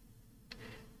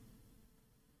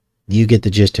 You get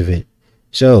the gist of it.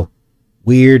 So,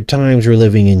 weird times we're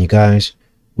living in, you guys.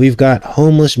 We've got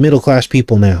homeless middle-class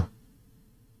people now.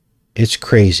 It's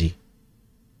crazy.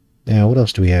 Now, what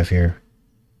else do we have here?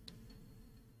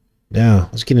 Now,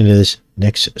 let's get into this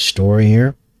next story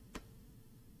here.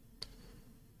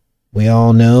 We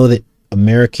all know that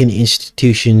American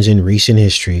institutions in recent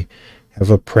history have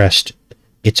oppressed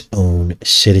its own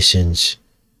citizens.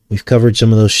 We've covered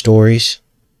some of those stories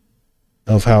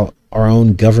of how our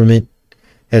own government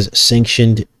has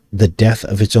sanctioned the death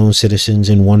of its own citizens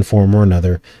in one form or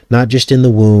another, not just in the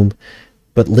womb,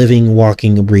 but living,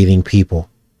 walking, breathing people.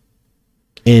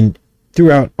 And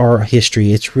throughout our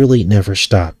history, it's really never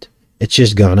stopped. It's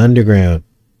just gone underground.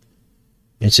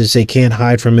 And since they can't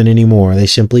hide from it anymore, they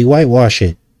simply whitewash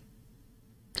it.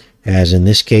 As in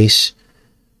this case,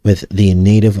 with the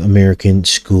Native American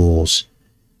schools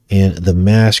and the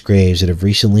mass graves that have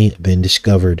recently been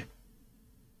discovered.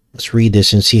 Let's read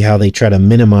this and see how they try to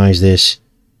minimize this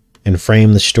and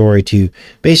frame the story to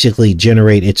basically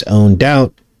generate its own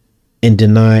doubt and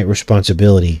deny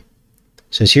responsibility.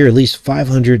 It says here at least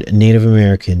 500 Native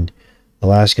American,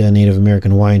 Alaska Native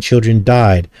American Hawaiian children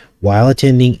died while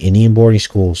attending Indian boarding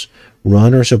schools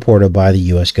run or supported by the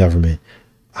U.S. government.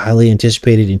 A highly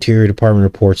anticipated Interior Department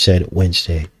report said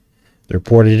Wednesday. The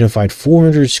report identified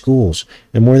 400 schools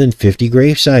and more than 50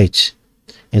 grave sites,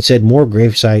 and said more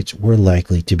grave sites were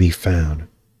likely to be found.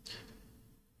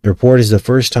 The report is the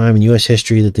first time in U.S.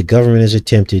 history that the government has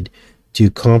attempted to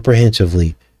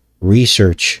comprehensively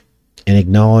research and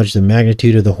acknowledge the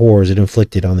magnitude of the horrors it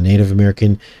inflicted on the Native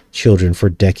American children for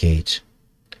decades.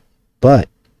 But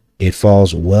it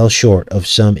falls well short of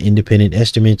some independent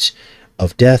estimates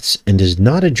of deaths and does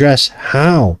not address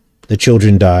how the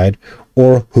children died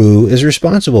or who is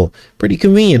responsible. Pretty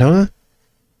convenient, huh?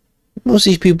 Most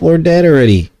of these people are dead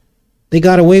already. They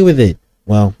got away with it.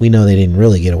 Well, we know they didn't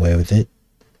really get away with it.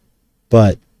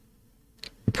 But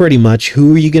pretty much,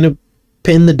 who are you going to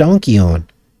pin the donkey on?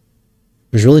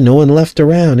 There's really no one left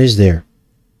around, is there?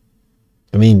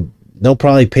 I mean, they'll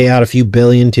probably pay out a few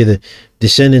billion to the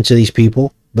descendants of these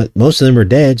people, but most of them are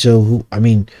dead, so who, I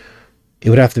mean, it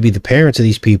would have to be the parents of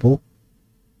these people.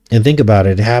 And think about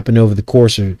it. It happened over the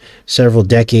course of several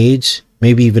decades,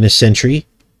 maybe even a century.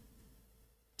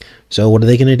 So what are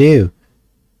they going to do?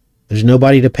 There's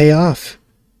nobody to pay off.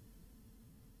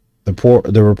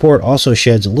 The report also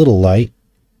sheds little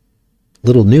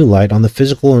new light on the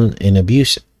physical and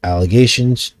abuse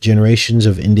allegations generations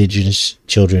of indigenous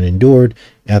children endured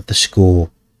at the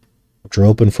school, which are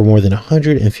open for more than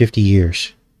 150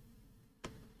 years.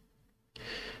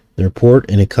 The report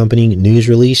and accompanying news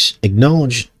release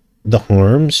acknowledged the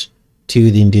harms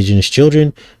to the indigenous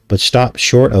children, but stopped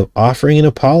short of offering an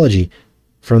apology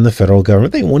from the federal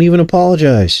government. They won't even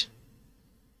apologize.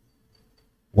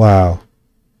 Wow.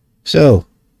 So,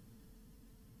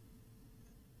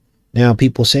 now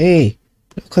people say, hey,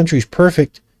 no country's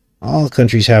perfect. All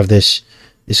countries have this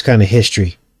kind of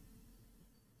history.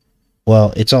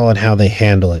 Well, it's all in how they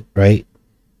handle it, right?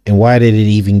 And why did it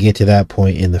even get to that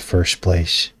point in the first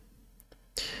place?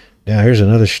 Now, here's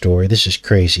another story. This is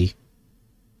crazy.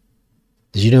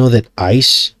 Did you know that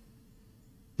ICE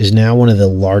is now one of the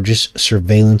largest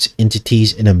surveillance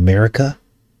entities in America?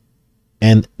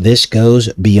 And this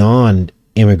goes beyond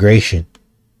immigration.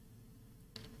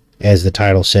 As the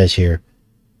title says here,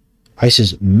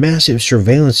 ICE's massive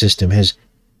surveillance system has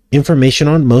information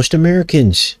on most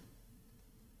Americans.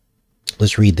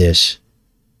 Let's read this.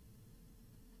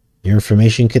 Your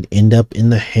information could end up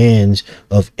in the hands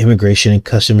of Immigration and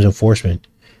Customs Enforcement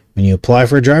when you apply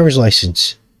for a driver's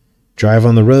license, drive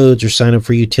on the roads, or sign up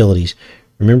for utilities.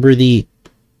 Remember the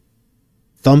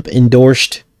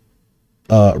thumb-endorsed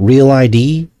Real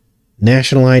ID,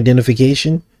 national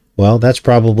identification? Well, that's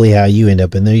probably how you end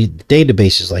up in the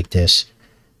databases like this.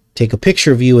 Take a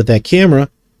picture of you with that camera.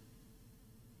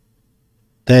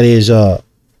 That is,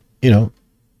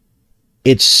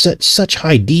 it's such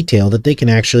high detail that they can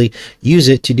actually use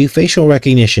it to do facial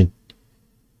recognition.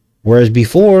 Whereas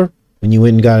before, when you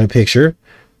went and got a picture,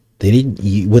 they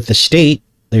didn't, with the state,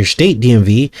 their state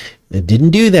DMV, it didn't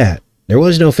do that. There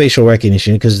was no facial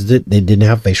recognition because they didn't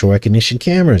have facial recognition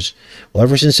cameras. Well,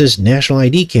 ever since this national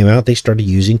ID came out, they started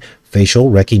using facial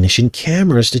recognition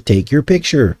cameras to take your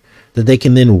picture that they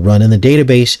can then run in the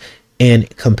database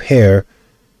and compare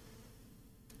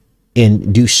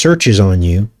and do searches on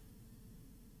you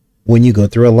when you go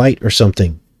through a light or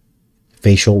something.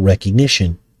 Facial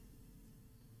recognition.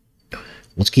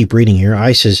 Let's keep reading here.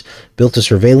 ICE has built a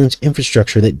surveillance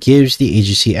infrastructure that gives the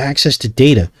agency access to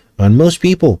data on most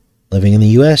people living in the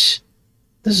U.S.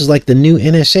 This is like the new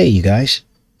NSA, you guys.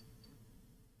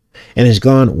 And has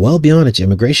gone well beyond its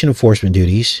immigration enforcement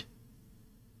duties.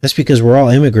 That's because we're all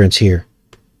immigrants here.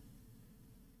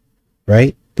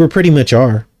 Right? We pretty much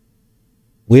are.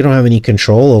 We don't have any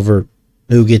control over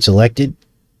who gets elected.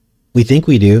 We think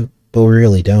we do, but we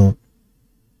really don't.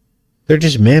 They're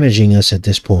just managing us at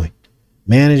this point.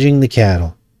 Managing the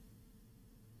cattle.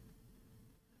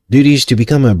 Duties to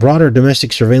become a broader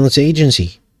domestic surveillance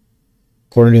agency,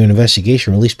 according to an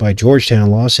investigation released by Georgetown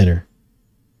Law Center.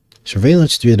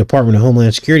 Surveillance through the Department of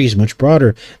Homeland Security is much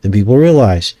broader than people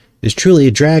realize. It is truly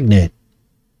a dragnet.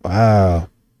 Wow.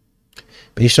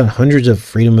 Based on hundreds of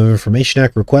Freedom of Information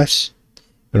Act requests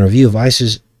and a review of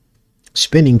ICE's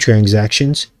spending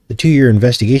transactions, the 2-year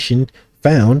investigation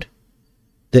found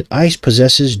that ICE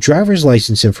possesses driver's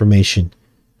license information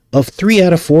of 3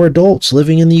 out of 4 adults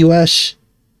living in the U.S.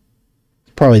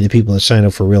 Probably the people that signed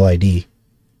up for Real ID.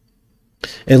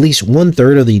 At least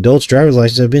 1/3 of the adults' driver's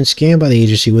licenses have been scanned by the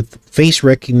agency with face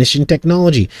recognition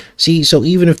technology. See, so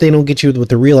even if they don't get you with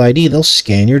the Real ID, they'll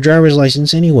scan your driver's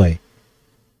license anyway.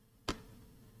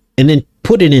 And then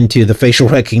put it into the facial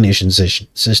recognition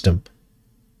system.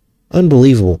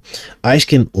 Unbelievable. ICE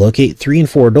can locate 3 and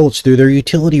 4 adults through their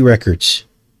utility records.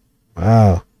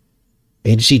 Wow.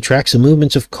 Agency tracks the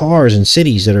movements of cars in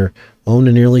cities that are owned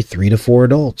to nearly 3 to 4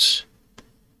 adults.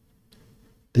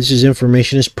 This is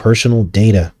information as personal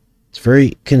data. It's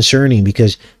very concerning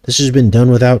because this has been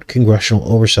done without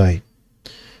congressional oversight.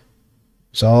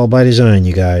 It's all by design,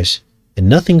 you guys. And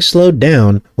nothing slowed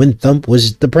down when Thump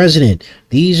was the president.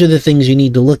 These are the things you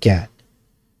need to look at.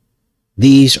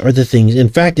 These are the things. In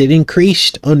fact, it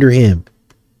increased under him.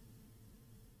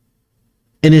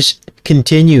 And it's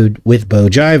continued with Bo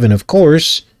Jiven, of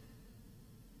course.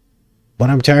 But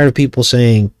I'm tired of people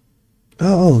saying,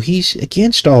 oh, he's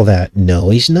against all that. No,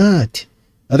 he's not.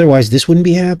 Otherwise, this wouldn't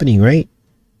be happening, right?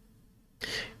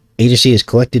 Agency has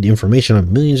collected information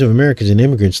on millions of Americans and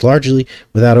immigrants, largely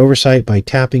without oversight by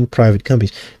tapping private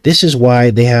companies. This is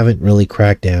why they haven't really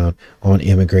cracked down on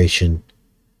immigration.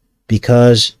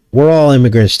 Because we're all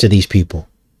immigrants to these people.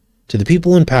 To the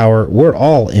people in power, we're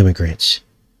all immigrants.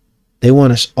 They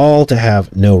want us all to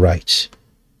have no rights.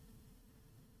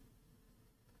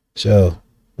 So,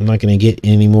 I'm not going to get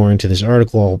any more into this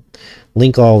article. I'll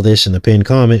link all of this in the pinned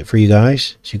comment for you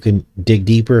guys, so you can dig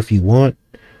deeper if you want.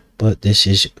 But this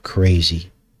is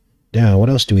crazy. Now, what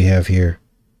else do we have here?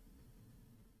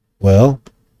 Well,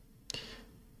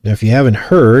 now if you haven't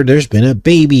heard, there's been a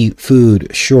baby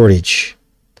food shortage.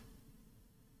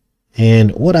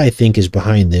 And what I think is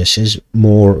behind this is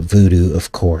more voodoo,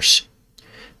 of course.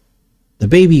 The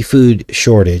baby food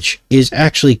shortage is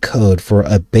actually code for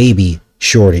a baby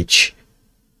shortage.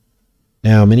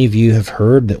 Now, many of you have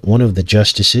heard that one of the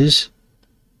justices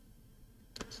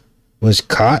was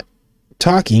caught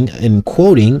talking and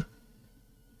quoting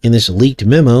in this leaked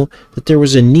memo that there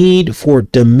was a need for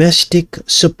domestic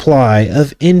supply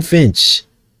of infants.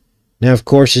 Now, of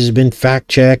course, it has been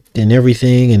fact-checked and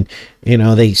everything, and, you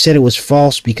know, they said it was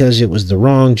false because it was the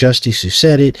wrong justice who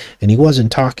said it, and he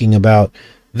wasn't talking about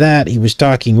that he was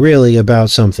talking really about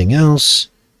something else.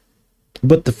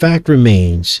 But the fact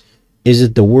remains is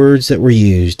that the words that were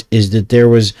used is that there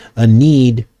was a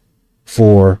need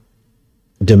for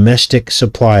domestic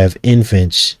supply of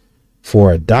infants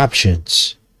for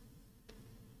adoptions.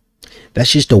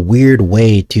 That's just a weird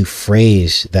way to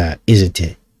phrase that, isn't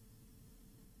it?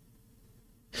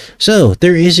 So,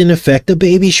 there is in effect a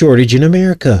baby shortage in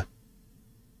America.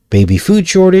 Baby food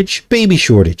shortage, baby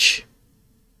shortage.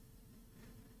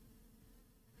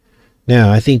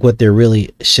 Now, I think what they're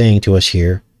really saying to us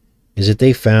here is that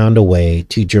they found a way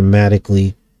to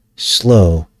dramatically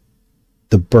slow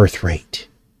the birth rate.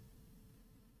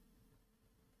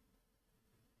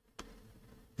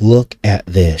 Look at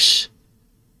this.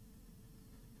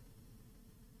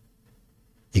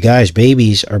 You guys,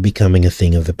 babies are becoming a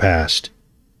thing of the past.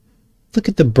 Look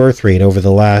at the birth rate over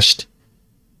the last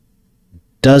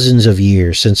dozens of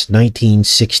years since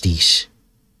 1960s.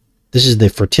 This is the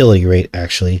fertility rate,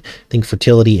 actually. I think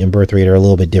fertility and birth rate are a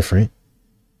little bit different.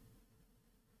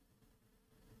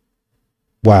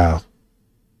 Wow.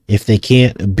 If they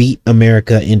can't beat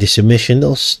America into submission,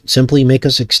 they'll simply make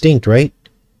us extinct, right?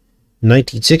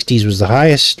 1960s was the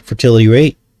highest fertility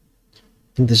rate. I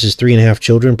think this is 3.5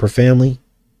 children per family.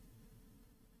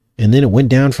 And then it went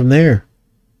down from there.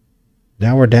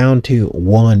 Now we're down to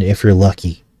 1 if you're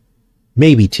lucky.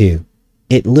 Maybe 2.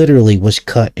 It literally was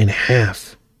cut in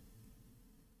half.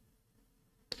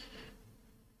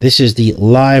 This is the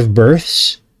live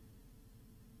births.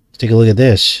 Let's take a look at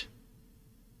this.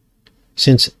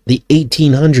 Since the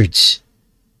 1800s,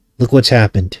 look what's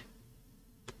happened.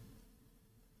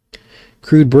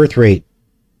 Crude birth rate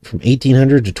from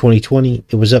 1800 to 2020,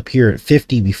 it was up here at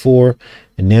 50 before,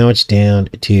 and now it's down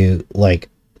to like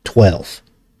 12.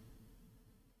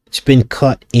 It's been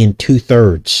cut in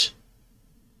 2/3.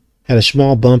 Had a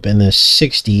small bump in the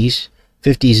 60s,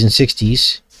 50s and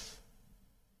 60s.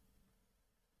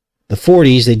 The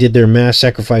 40s, they did their mass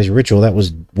sacrifice ritual. That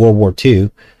was World War II.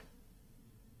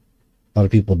 A lot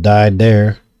of people died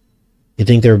there. You'd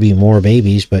think there would be more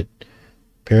babies, but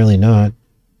apparently not.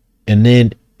 And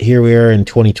then here we are in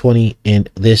 2020, and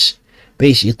this,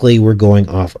 basically, we're going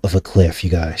off of a cliff, you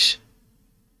guys.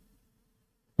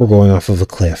 We're going off of a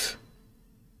cliff.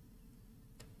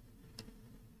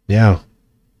 Now,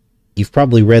 you've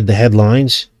probably read the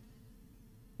headlines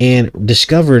and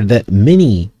discovered that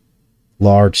many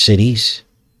large cities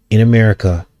in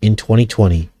America in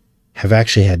 2020 have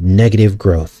actually had negative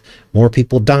growth. More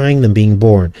people dying than being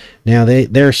born. Now,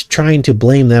 they're trying to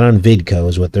blame that on Vidco,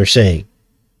 is what they're saying.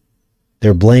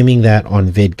 They're blaming that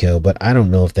on Vidco, but I don't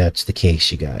know if that's the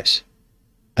case, you guys.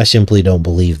 I simply don't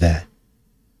believe that.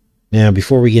 Now,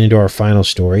 before we get into our final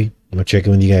story, I'm going to check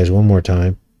in with you guys one more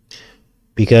time,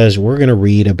 because we're going to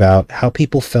read about how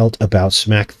people felt about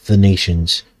Smack the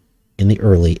Nations in the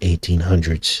early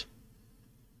 1800s.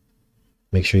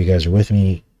 Make sure you guys are with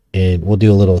me, and we'll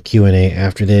do a little Q&A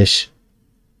after this.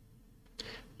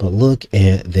 But look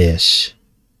at this.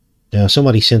 Now,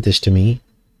 somebody sent this to me,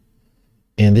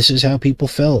 and this is how people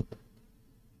felt.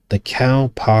 The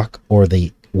cowpox, or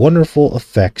the wonderful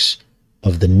effects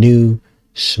of the new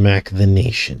Smack the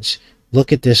Nations.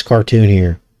 Look at this cartoon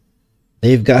here.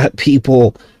 They've got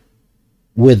people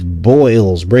with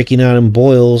boils, breaking out in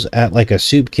boils at like a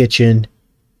soup kitchen.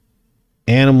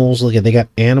 Animals, look at, they got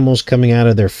animals coming out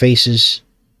of their faces.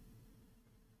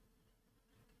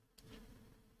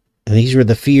 And these were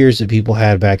the fears that people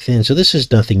had back then. So this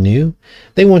is nothing new.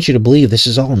 They want you to believe this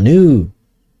is all new.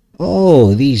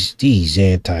 Oh, these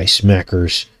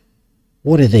anti-smackers.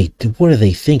 What are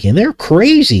they thinking? They're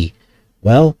crazy.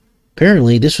 Well,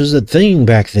 apparently this was a thing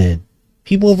back then.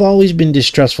 People have always been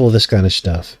distrustful of this kind of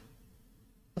stuff.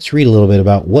 Let's read a little bit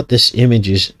about what this image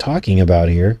is talking about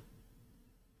here.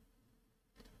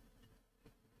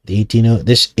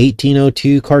 This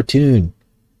 1802 cartoon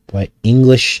by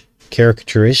English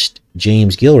caricaturist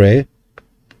James Gilray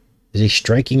is a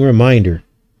striking reminder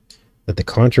that the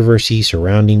controversy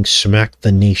surrounding Smack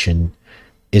the Nation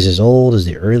is as old as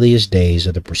the earliest days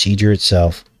of the procedure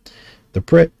itself. The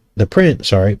print,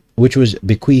 which was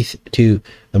bequeathed to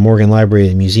the Morgan Library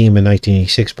and Museum in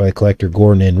 1986 by collector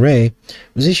Gordon N. Ray,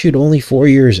 was issued only 4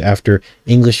 years after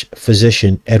English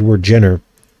physician Edward Jenner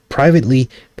privately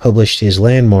published his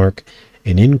landmark,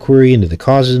 An Inquiry into the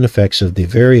Causes and Effects of the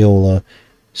Variola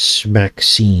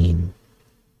Smaxine.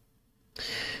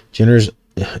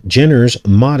 Jenner's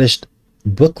modest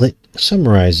booklet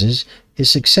summarizes his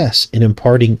success in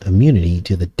imparting immunity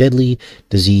to the deadly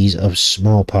disease of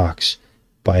smallpox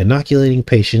by inoculating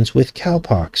patients with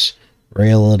cowpox,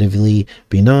 relatively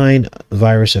benign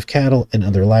virus of cattle and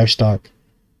other livestock,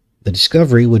 The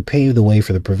discovery would pave the way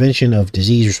for the prevention of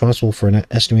disease responsible for an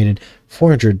estimated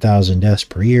 400,000 deaths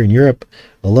per year in Europe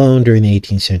alone during the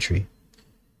 18th century.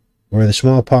 Where the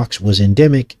smallpox was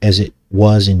endemic, as it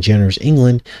was in Jenner's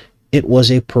England, it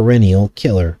was a perennial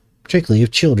killer, particularly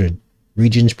of children.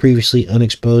 Regions previously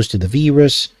unexposed to the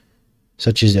virus,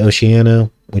 such as Oceania,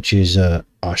 which is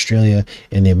Australia,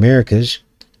 and the Americas,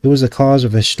 it was the cause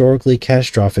of historically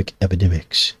catastrophic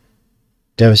epidemics.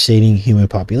 Devastating human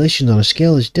populations on a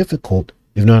scale is difficult,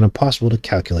 if not impossible, to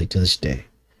calculate to this day.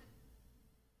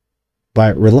 By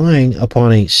relying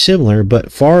upon a similar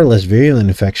but far less virulent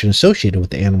infection associated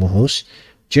with the animal host,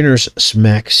 Jenner's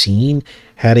smaxine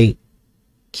had a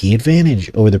key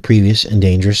advantage over the previous and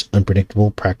dangerous,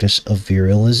 unpredictable practice of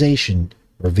virilization,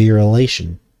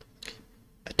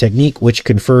 a technique which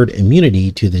conferred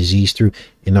immunity to the disease through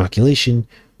inoculation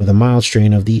with a mild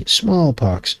strain of the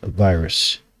smallpox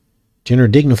virus. Jenner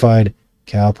dignified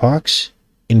cowpox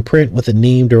in print with a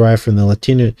name derived from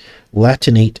the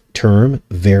Latinate term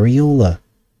variola,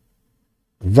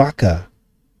 vaca,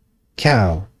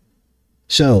 cow.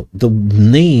 So the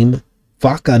name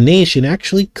Vaca Nation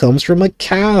actually comes from a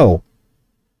cow.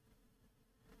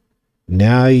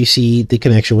 Now you see the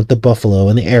connection with the buffalo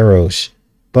and the arrows.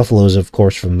 Buffaloes, of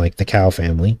course, from like the cow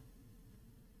family.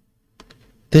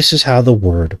 This is how the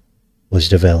word was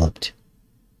developed.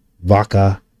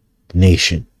 Vaca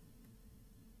Nation.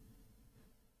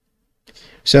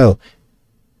 So,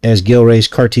 as Gilray's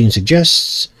cartoon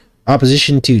suggests,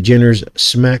 opposition to Jenner's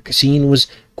smaxine was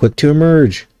quick to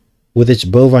emerge, with its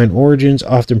bovine origins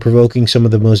often provoking some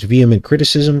of the most vehement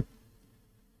criticism.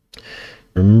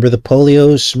 Remember the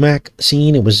polio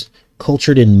smaxine? It was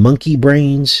cultured in monkey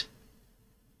brains.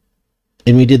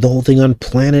 And we did the whole thing on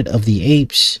Planet of the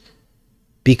Apes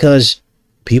because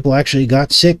people actually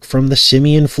got sick from the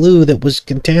simian flu that was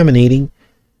contaminating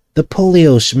the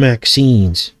polio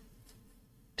smaxines.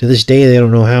 To this day, they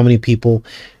don't know how many people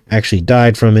actually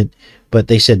died from it, but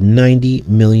they said 90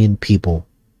 million people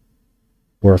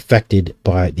were affected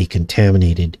by the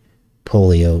contaminated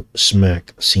polio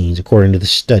smaxines, according to the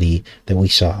study that we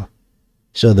saw.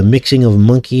 So the mixing of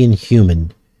monkey and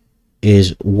human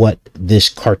is what this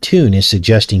cartoon is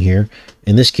suggesting here.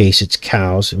 In this case, it's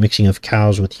cows, a mixing of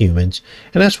cows with humans,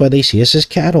 and that's why they see us as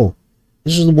cattle.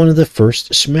 This was one of the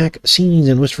first smaxines,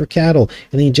 and it was for cattle,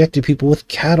 and they injected people with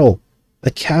cattle, a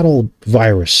cattle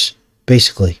virus,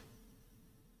 basically.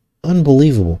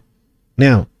 Unbelievable.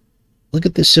 Now, look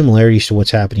at the similarities to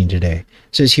what's happening today.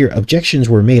 It says here, objections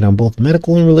were made on both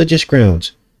medical and religious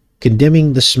grounds,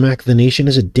 condemning the smack the nation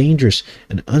as a dangerous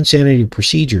and unsanitary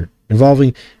procedure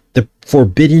involving the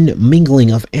forbidden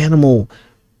mingling of animal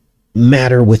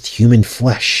matter with human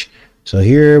flesh. So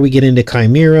here we get into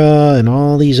chimera and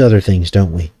all these other things,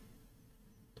 don't we?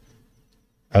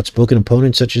 Outspoken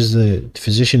opponents such as the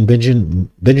physician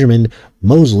Benjamin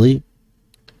Moseley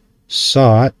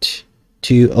sought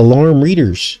to alarm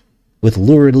readers with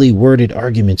luridly worded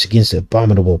arguments against the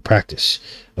abominable practice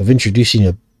of introducing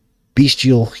a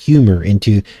bestial humor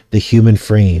into the human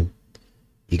frame.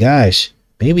 You guys,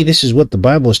 maybe this is what the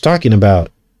Bible is talking about.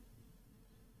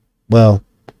 Well,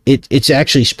 it's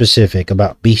actually specific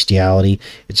about bestiality.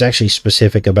 It's actually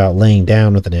specific about laying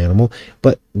down with an animal.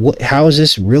 But how is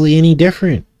this really any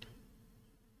different?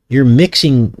 You're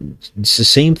mixing, it's the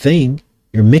same thing.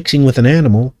 You're mixing with an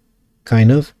animal,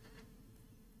 kind of.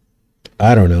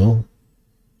 I don't know.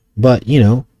 But, you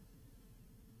know,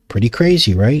 pretty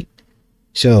crazy, right?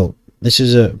 So, this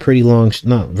is a pretty long,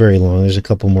 not very long. There's a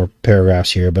couple more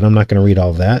paragraphs here, but I'm not going to read all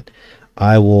of that.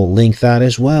 I will link that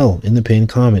as well in the pinned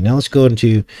comment. Now let's go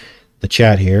into the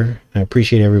chat here. I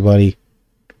appreciate everybody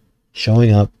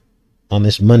showing up on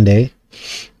this Monday.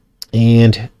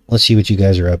 And let's see what you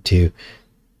guys are up to.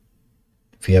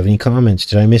 If you have any comments,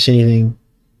 did I miss anything?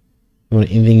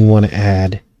 Anything you want to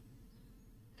add?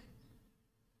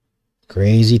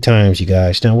 Crazy times, you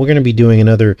guys. Now, we're going to be doing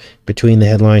another Between the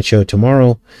Headlines show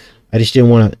tomorrow. I just didn't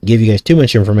want to give you guys too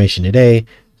much information today.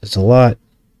 It's a lot.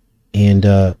 And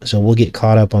so we'll get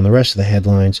caught up on the rest of the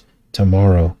headlines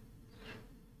tomorrow.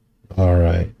 All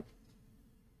right.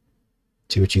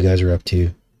 See what you guys are up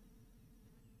to.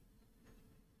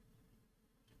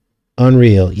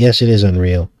 Unreal. Yes, it is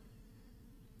unreal.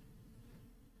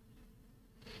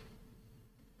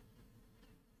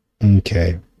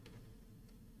 Okay.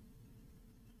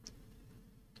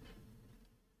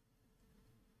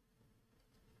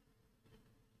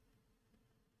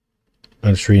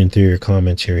 I'm just reading through your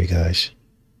comments here, you guys.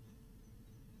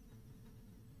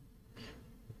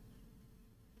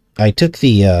 I took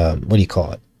the, what do you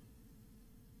call it?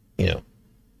 You know,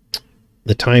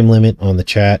 the time limit on the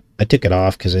chat. I took it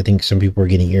off because I think some people were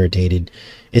getting irritated.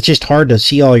 It's just hard to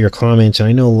see all your comments, and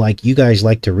I know like you guys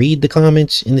like to read the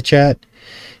comments in the chat,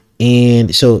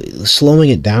 and so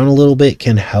slowing it down a little bit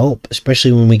can help,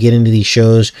 especially when we get into these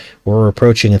shows where we're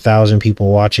approaching 1,000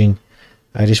 people watching.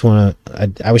 I just want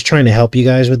to, I was trying to help you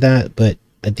guys with that, but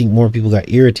I think more people got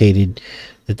irritated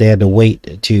that they had to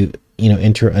wait to, you know,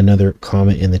 enter another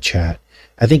comment in the chat.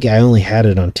 I think I only had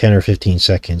it on 10 or 15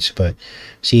 seconds, but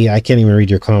see, I can't even read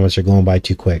your comments. They're going by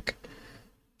too quick.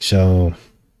 So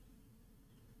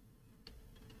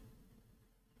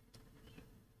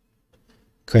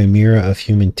chimera of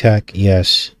human tech,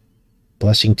 yes.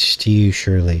 Blessings to you,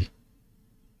 Shirley.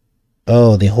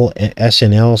 Oh, the whole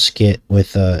SNL skit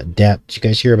with Depp. Did you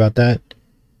guys hear about that?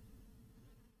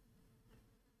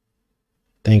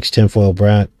 Thanks, Tinfoil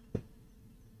Brat.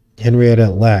 Henrietta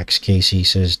Lax, Casey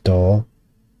says, doll.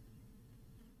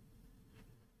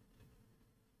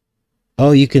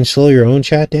 Oh, you can slow your own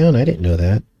chat down? I didn't know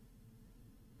that.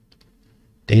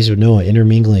 Days of Noah,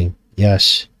 intermingling.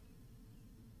 Yes.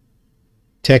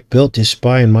 Tech built to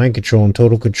spy and mind control and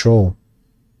total control.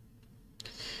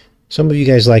 Some of you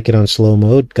guys like it on slow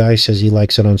mode. Guy says he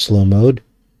likes it on slow mode.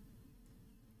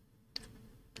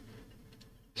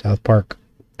 South Park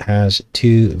has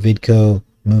 2 Vidco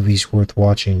movies worth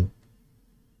watching.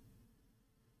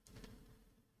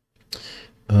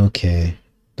 Okay.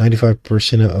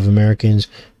 95% of Americans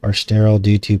are sterile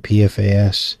due to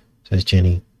PFAS, says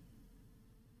Jenny.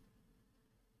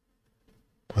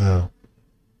 Wow.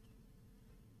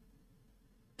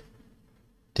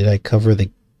 Did I cover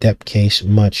the Depp case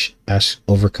much? Asks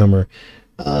Overcomer.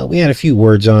 We had a few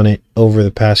words on it over the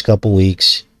past couple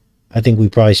weeks. I think we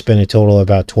probably spent a total of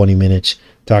about 20 minutes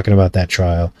talking about that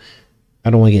trial. I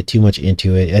don't want to get too much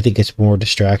into it. I think it's more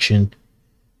distraction.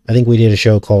 I think we did a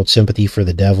show called Sympathy for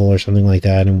the Devil or something like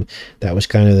that, and that was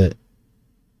kind of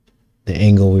the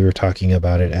angle we were talking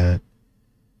about it at.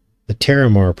 The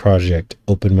Terramar Project,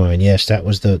 Open Mind. Yes, that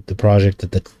was the project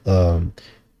that the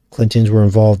Clintons were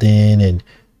involved in,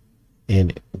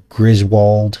 and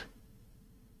Griswold.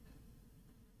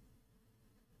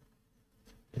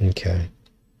 Okay.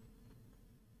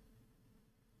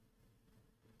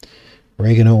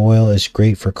 Oregano oil is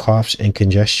great for coughs and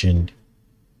congestion,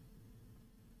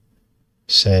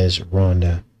 says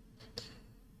Rhonda.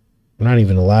 We're not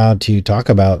even allowed to talk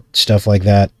about stuff like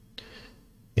that,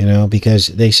 you know, because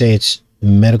they say it's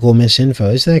medical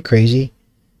misinfo. Isn't that crazy?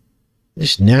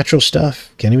 Just natural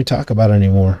stuff. Can't even talk about it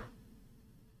anymore.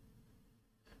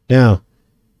 Now,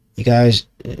 you guys,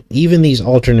 even these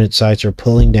alternate sites are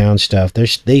pulling down stuff.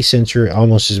 They censor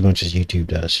almost as much as YouTube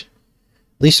does.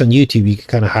 At least on YouTube, you can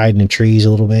kind of hide in the trees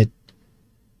a little bit,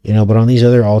 you know, but on these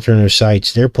other alternative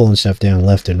sites, they're pulling stuff down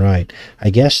left and right. I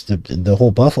guess the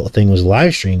whole Buffalo thing was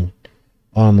live streamed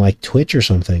on like Twitch or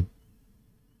something.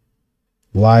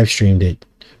 Live streamed it,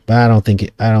 but I don't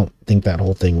think that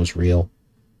whole thing was real.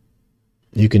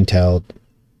 You can tell.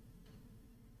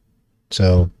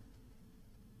 So,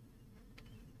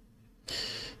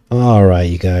 all right,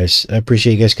 you guys. I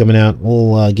appreciate you guys coming out.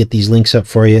 We'll get these links up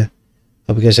for you.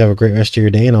 Hope you guys have a great rest of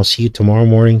your day, and I'll see you tomorrow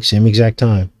morning, same exact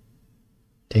time.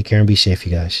 Take care and be safe,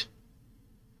 you guys.